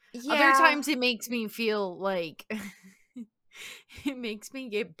 Yeah. Other times it makes me feel like it makes me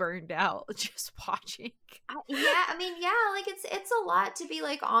get burned out just watching. Yeah, I mean, yeah, like it's a lot to be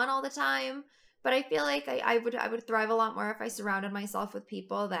like on all the time, but I feel like I would thrive a lot more if I surrounded myself with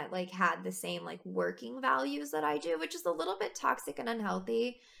people that like had the same like working values that I do, which is a little bit toxic and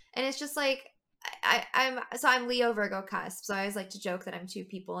unhealthy. And it's just like I'm Leo Virgo cusp, so I always like to joke that I'm two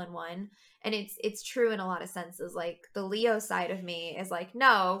people in one. And it's true in a lot of senses. Like the Leo side of me is like,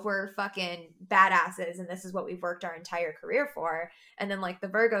 no, we're fucking badasses and this is what we've worked our entire career for. And then like the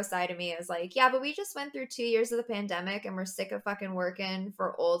Virgo side of me is like, yeah, but we just went through 2 years of the pandemic and we're sick of fucking working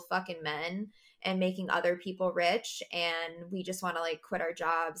for old fucking men and making other people rich, and we just want to like quit our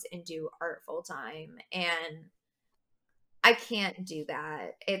jobs and do art full time. And I can't do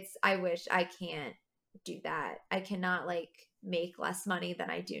that. I wish I can't do that. I cannot like make less money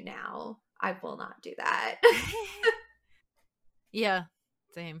than I do now. I will not do that. Yeah,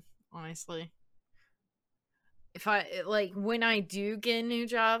 same, honestly. If I like when I do get a new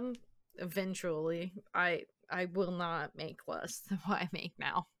job, eventually, I will not make less than what I make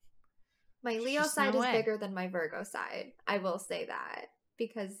now. My Leo side is bigger than my Virgo side. I will say that,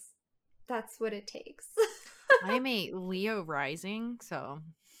 because that's what it takes. I am a Leo rising, so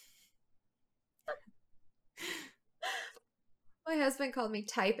my husband called me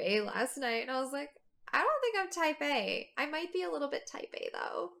type A last night, and I was like, I don't think I'm type A. I might be a little bit type A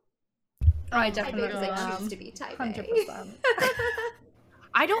though. I definitely because I choose to be type 100%. A.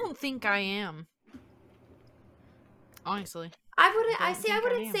 I don't think I am. Honestly. I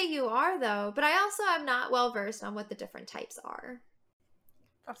wouldn't say you are though, but I also am not well versed on what the different types are.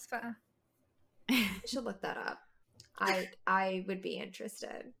 That's fair. I should look that up. I would be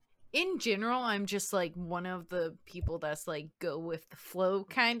interested. In general, I'm just like one of the people that's like go with the flow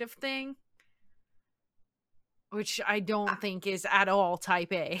kind of thing, which I don't think is at all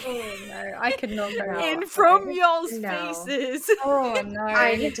type A. Oh no, I could not go. And from y'all's faces, oh no,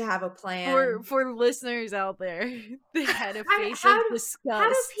 I need to have a plan for listeners out there that had a face of disgust. How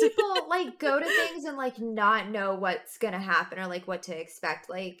do people like go to things and like not know what's gonna happen or like what to expect?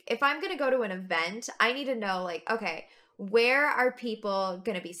 Like if I'm gonna go to an event, I need to know like, okay, where are people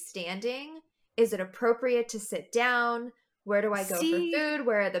gonna be standing? Is it appropriate to sit down? Where do I go for food?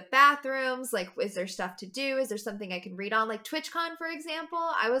 Where are the bathrooms? Like, is there stuff to do? Is there something I can read on? Like TwitchCon, for example,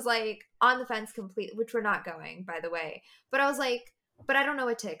 I was like on the fence completely, which we're not going, by the way. But I was like, but I don't know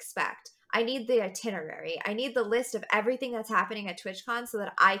what to expect. I need the itinerary. I need the list of everything that's happening at TwitchCon so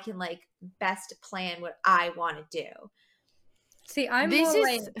that I can like best plan what I want to do. See, I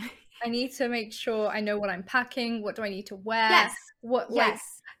need to make sure I know what I'm packing. What do I need to wear? Yes. Like,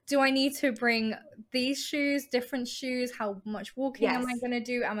 do I need to bring these shoes, different shoes? How much walking am I going to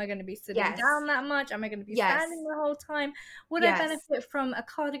do? Am I going to be sitting down that much? Am I going to be standing the whole time? Would I benefit from a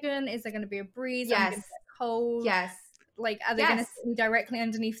cardigan? Is there going to be a breeze? Am I going to get cold? Yes. Like, are they going to sit me directly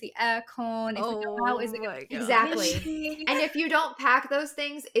underneath the aircon? If we go out, is it going to be exactly? And if you don't pack those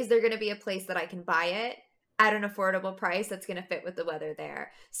things, is there going to be a place that I can buy it at an affordable price that's going to fit with the weather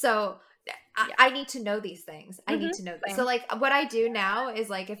there? So I need to know these things. I need to know this. So like what I do now is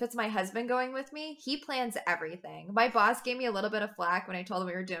like if it's my husband going with me, he plans everything. My boss gave me a little bit of flack when I told him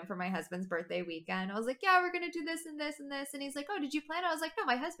we were doing for my husband's birthday weekend. I was like, yeah, we're going to do this and this and this. And he's like, oh, did you plan? I was like, no,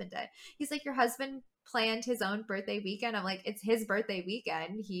 my husband did. He's like, your husband planned his own birthday weekend. I'm like, it's his birthday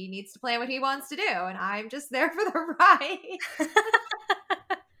weekend. He needs to plan what he wants to do. And I'm just there for the ride.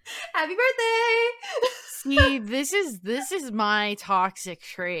 Happy birthday. See, this is my toxic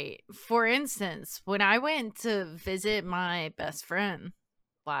trait. For instance, when I went to visit my best friend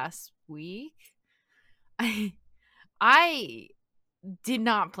last week, I did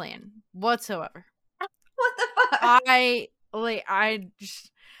not plan whatsoever. What the fuck?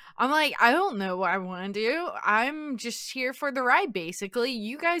 I'm like, I don't know what I want to do. I'm just here for the ride, basically.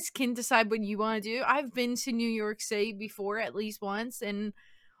 You guys can decide what you want to do. I've been to New York City before at least once, and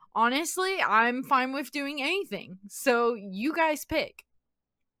honestly, I'm fine with doing anything. So you guys pick.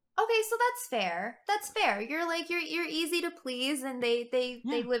 Okay, so that's fair. That's fair. You're like you're easy to please, and they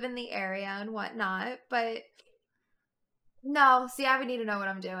Yeah. live in the area and whatnot. But no, see, I would need to know what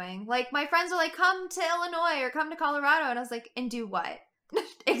I'm doing. Like my friends are like, come to Illinois or come to Colorado, and I was like, and do what?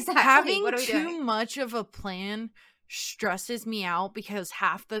 Exactly. Having What are we too doing? much of a plan stresses me out because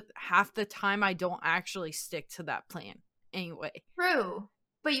half the time I don't actually stick to that plan anyway. True.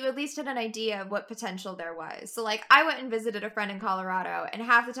 But you at least had an idea of what potential there was. So like I went and visited a friend in Colorado, and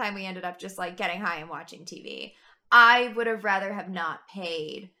half the time we ended up just like getting high and watching TV. I would have rather have not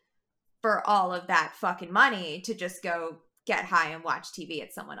paid for all of that fucking money to just go get high and watch TV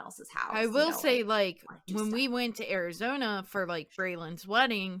at someone else's house. I will say, like, do when stuff. we went to Arizona for like Braylon's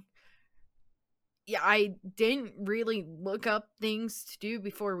wedding, yeah, I didn't really look up things to do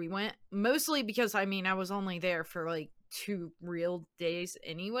before we went. Mostly because I mean I was only there for like 2 real days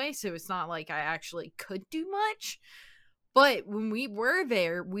anyway, so it's not like I actually could do much. But when we were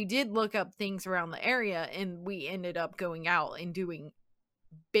there, we did look up things around the area, and we ended up going out and doing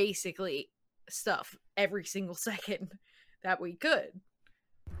basically stuff every single second that we could.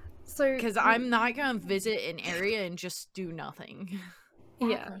 So Because I'm not going to visit an area and just do nothing.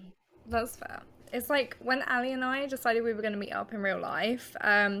 yeah, that's fair. It's like when Ali and I decided we were going to meet up in real life.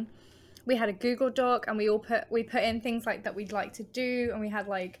 We had a Google Doc, and we put in things like that we'd like to do, and we had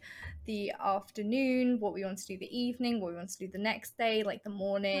like the afternoon, what we want to do the evening, what we want to do the next day, like the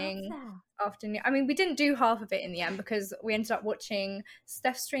morning, afternoon. I mean, we didn't do half of it in the end because we ended up watching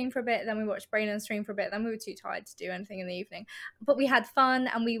Steph's stream for a bit, then we watched Braylon's stream for a bit, then we were too tired to do anything in the evening. But we had fun,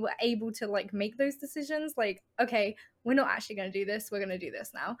 and we were able to like make those decisions. Like, okay, we're not actually going to do this. We're going to do this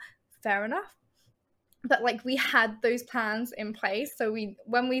now. Fair enough. But like we had those plans in place, so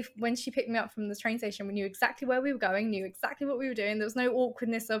when she picked me up from the train station, we knew exactly where we were going, knew exactly what we were doing. There was no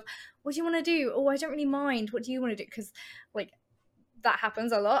awkwardness of, what do you want to do? Oh, I don't really mind, what do you want to do? Because like that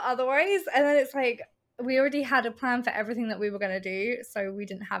happens a lot otherwise. And then it's like we already had a plan for everything that we were going to do, so we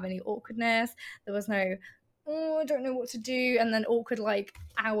didn't have any awkwardness. There was no, oh, I don't know what to do, and then awkward like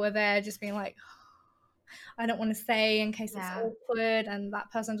hour there just being like, I don't want to say in case it's awkward and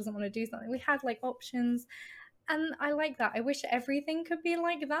that person doesn't want to do something. We had like options, and I like that. I wish everything could be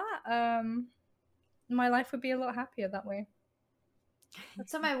like that. My life would be a lot happier that way.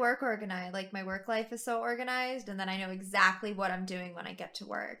 That's what my work organized. Like my work life is so organized, and then I know exactly what I'm doing when I get to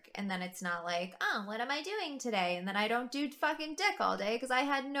work. And then it's not like, oh, what am I doing today? And then I don't do fucking dick all day because I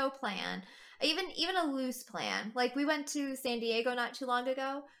had no plan. Even a loose plan. Like we went to San Diego not too long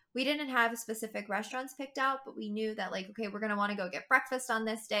ago. We didn't have specific restaurants picked out, but we knew that like, okay, we're gonna want to go get breakfast on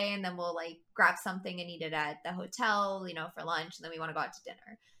this day, and then we'll like grab something and eat it at the hotel, for lunch, and then we want to go out to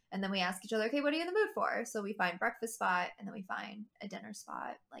dinner. And then we ask each other, okay, what are you in the mood for? So we find breakfast spot, and then we find a dinner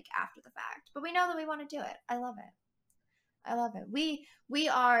spot like after the fact. But we know that we want to do it. I love it. I love it. We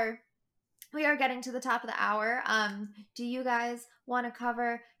are getting to the top of the hour. Do you guys want to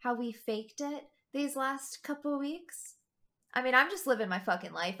cover how we faked it these last couple weeks? I mean, I'm just living my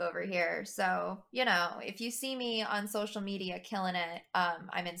fucking life over here. So, if you see me on social media killing it,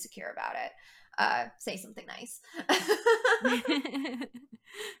 I'm insecure about it. Say something nice.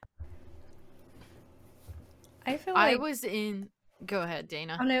 I feel like Go ahead,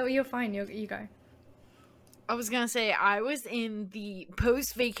 Dana. Oh no, you're fine. You go. I was gonna say I was in the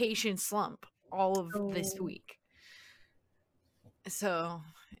post-vacation slump all of this week, so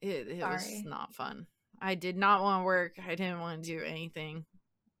it was not fun. I did not want to work. I didn't want to do anything.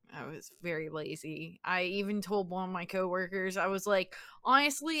 I was very lazy. I even told one of my coworkers, I was like,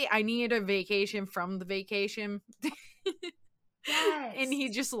 honestly, I needed a vacation from the vacation. Yes. And he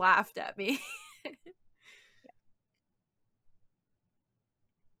just laughed at me.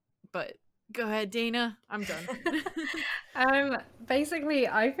 But go ahead, Dana. I'm done. Basically,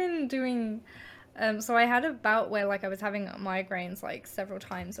 I've been doing. So I had a bout where like I was having migraines like several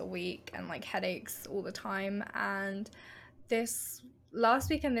times a week and like headaches all the time. And this last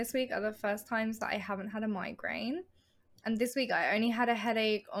week and this week are the first times that I haven't had a migraine. And this week I only had a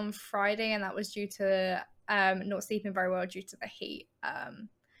headache on Friday, and that was due to not sleeping very well due to the heat.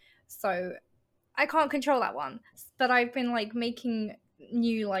 So I can't control that one. But I've been like making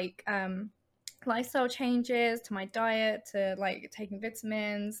new like lifestyle changes to my diet, to like taking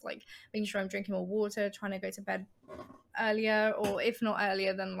vitamins, like making sure I'm drinking more water, trying to go to bed earlier, or if not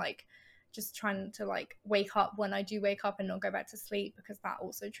earlier, then like just trying to like wake up when I do wake up and not go back to sleep, because that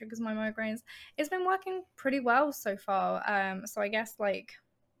also triggers my migraines. It's been working pretty well so far. So I guess like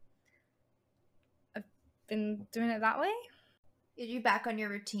I've been doing it that way. Are you back on your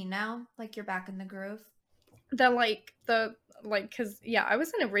routine now? Like you're back in the groove? Because yeah, I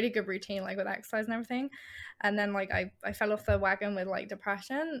was in a really good routine, like with exercise and everything, and then like I fell off the wagon with like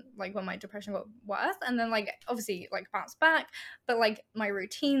depression, like when my depression got worse, and then like obviously like bounced back, but like my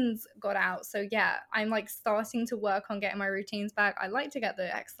routines got out. So yeah, I'm like starting to work on getting my routines back. I like to get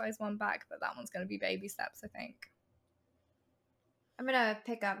the exercise one back, but that one's going to be baby steps, I think. I'm gonna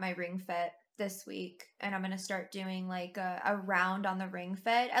pick up my Ring Fit this week, and I'm gonna start doing like a round on the Ring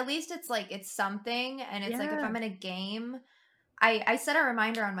Fit. At least it's like it's something, and it's like if I'm in a game, I set a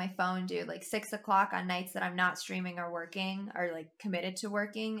reminder on my phone, dude, like 6 o'clock on nights that I'm not streaming or working or like committed to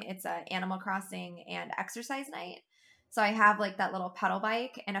working. It's a Animal Crossing and exercise night. So I have like that little pedal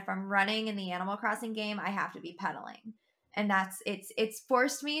bike, and if I'm running in the Animal Crossing game, I have to be pedaling. And it's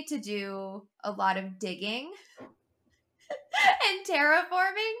forced me to do a lot of digging and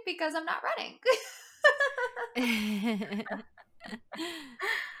terraforming because I'm not running.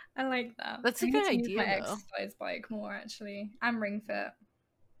 I like that. That's I a need good to use idea, my though. exercise bike more, actually. I'm Ring Fit.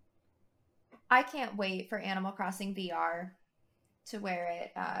 I can't wait for Animal Crossing VR to where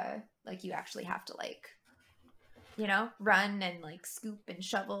it like you actually have to like, you know, run and like scoop and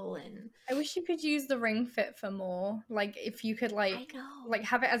shovel. And I wish you could use the Ring Fit for more. Like if you could I know. like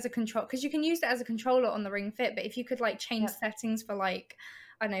have it as a control, because you can use it as a controller on the Ring Fit, but if you could like change Yep. settings for like,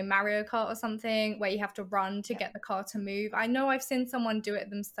 I don't know, Mario Kart or something where you have to run to Yep. get the car to move. I know I've seen someone do it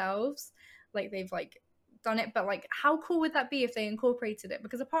themselves, like they've like done it, but like how cool would that be if they incorporated it?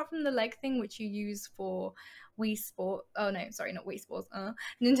 Because apart from the leg thing which you use for Wii Sport, oh no, sorry, not Wii Sports,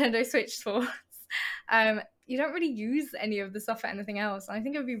 Nintendo Switch Sports, you don't really use any of the stuff for anything else. And I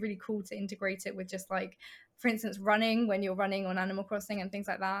think it would be really cool to integrate it with just like, for instance, running when you're running on Animal Crossing and things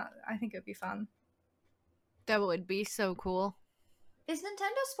like that. I think it would be fun. That would be so cool. Is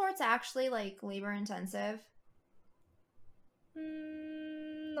Nintendo Sports actually like labor intensive?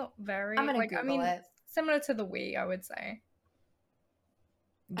 Not very. I'm gonna Like, I Google mean, it. similar to the Wii, I would say.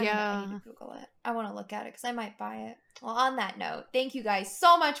 I need to Google it. I want to look at it because I might buy it. Well, on that note, thank you guys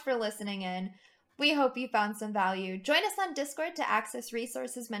so much for listening in. We hope you found some value. Join us on Discord to access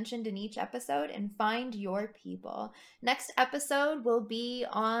resources mentioned in each episode and find your people. Next episode will be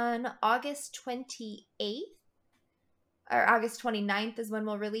on August 28th, or August 29th is when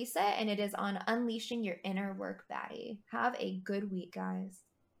we'll release it, and it is on Unleashing Your Inner Work Baddie. Have a good week, guys.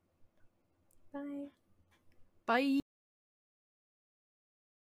 Bye. Bye.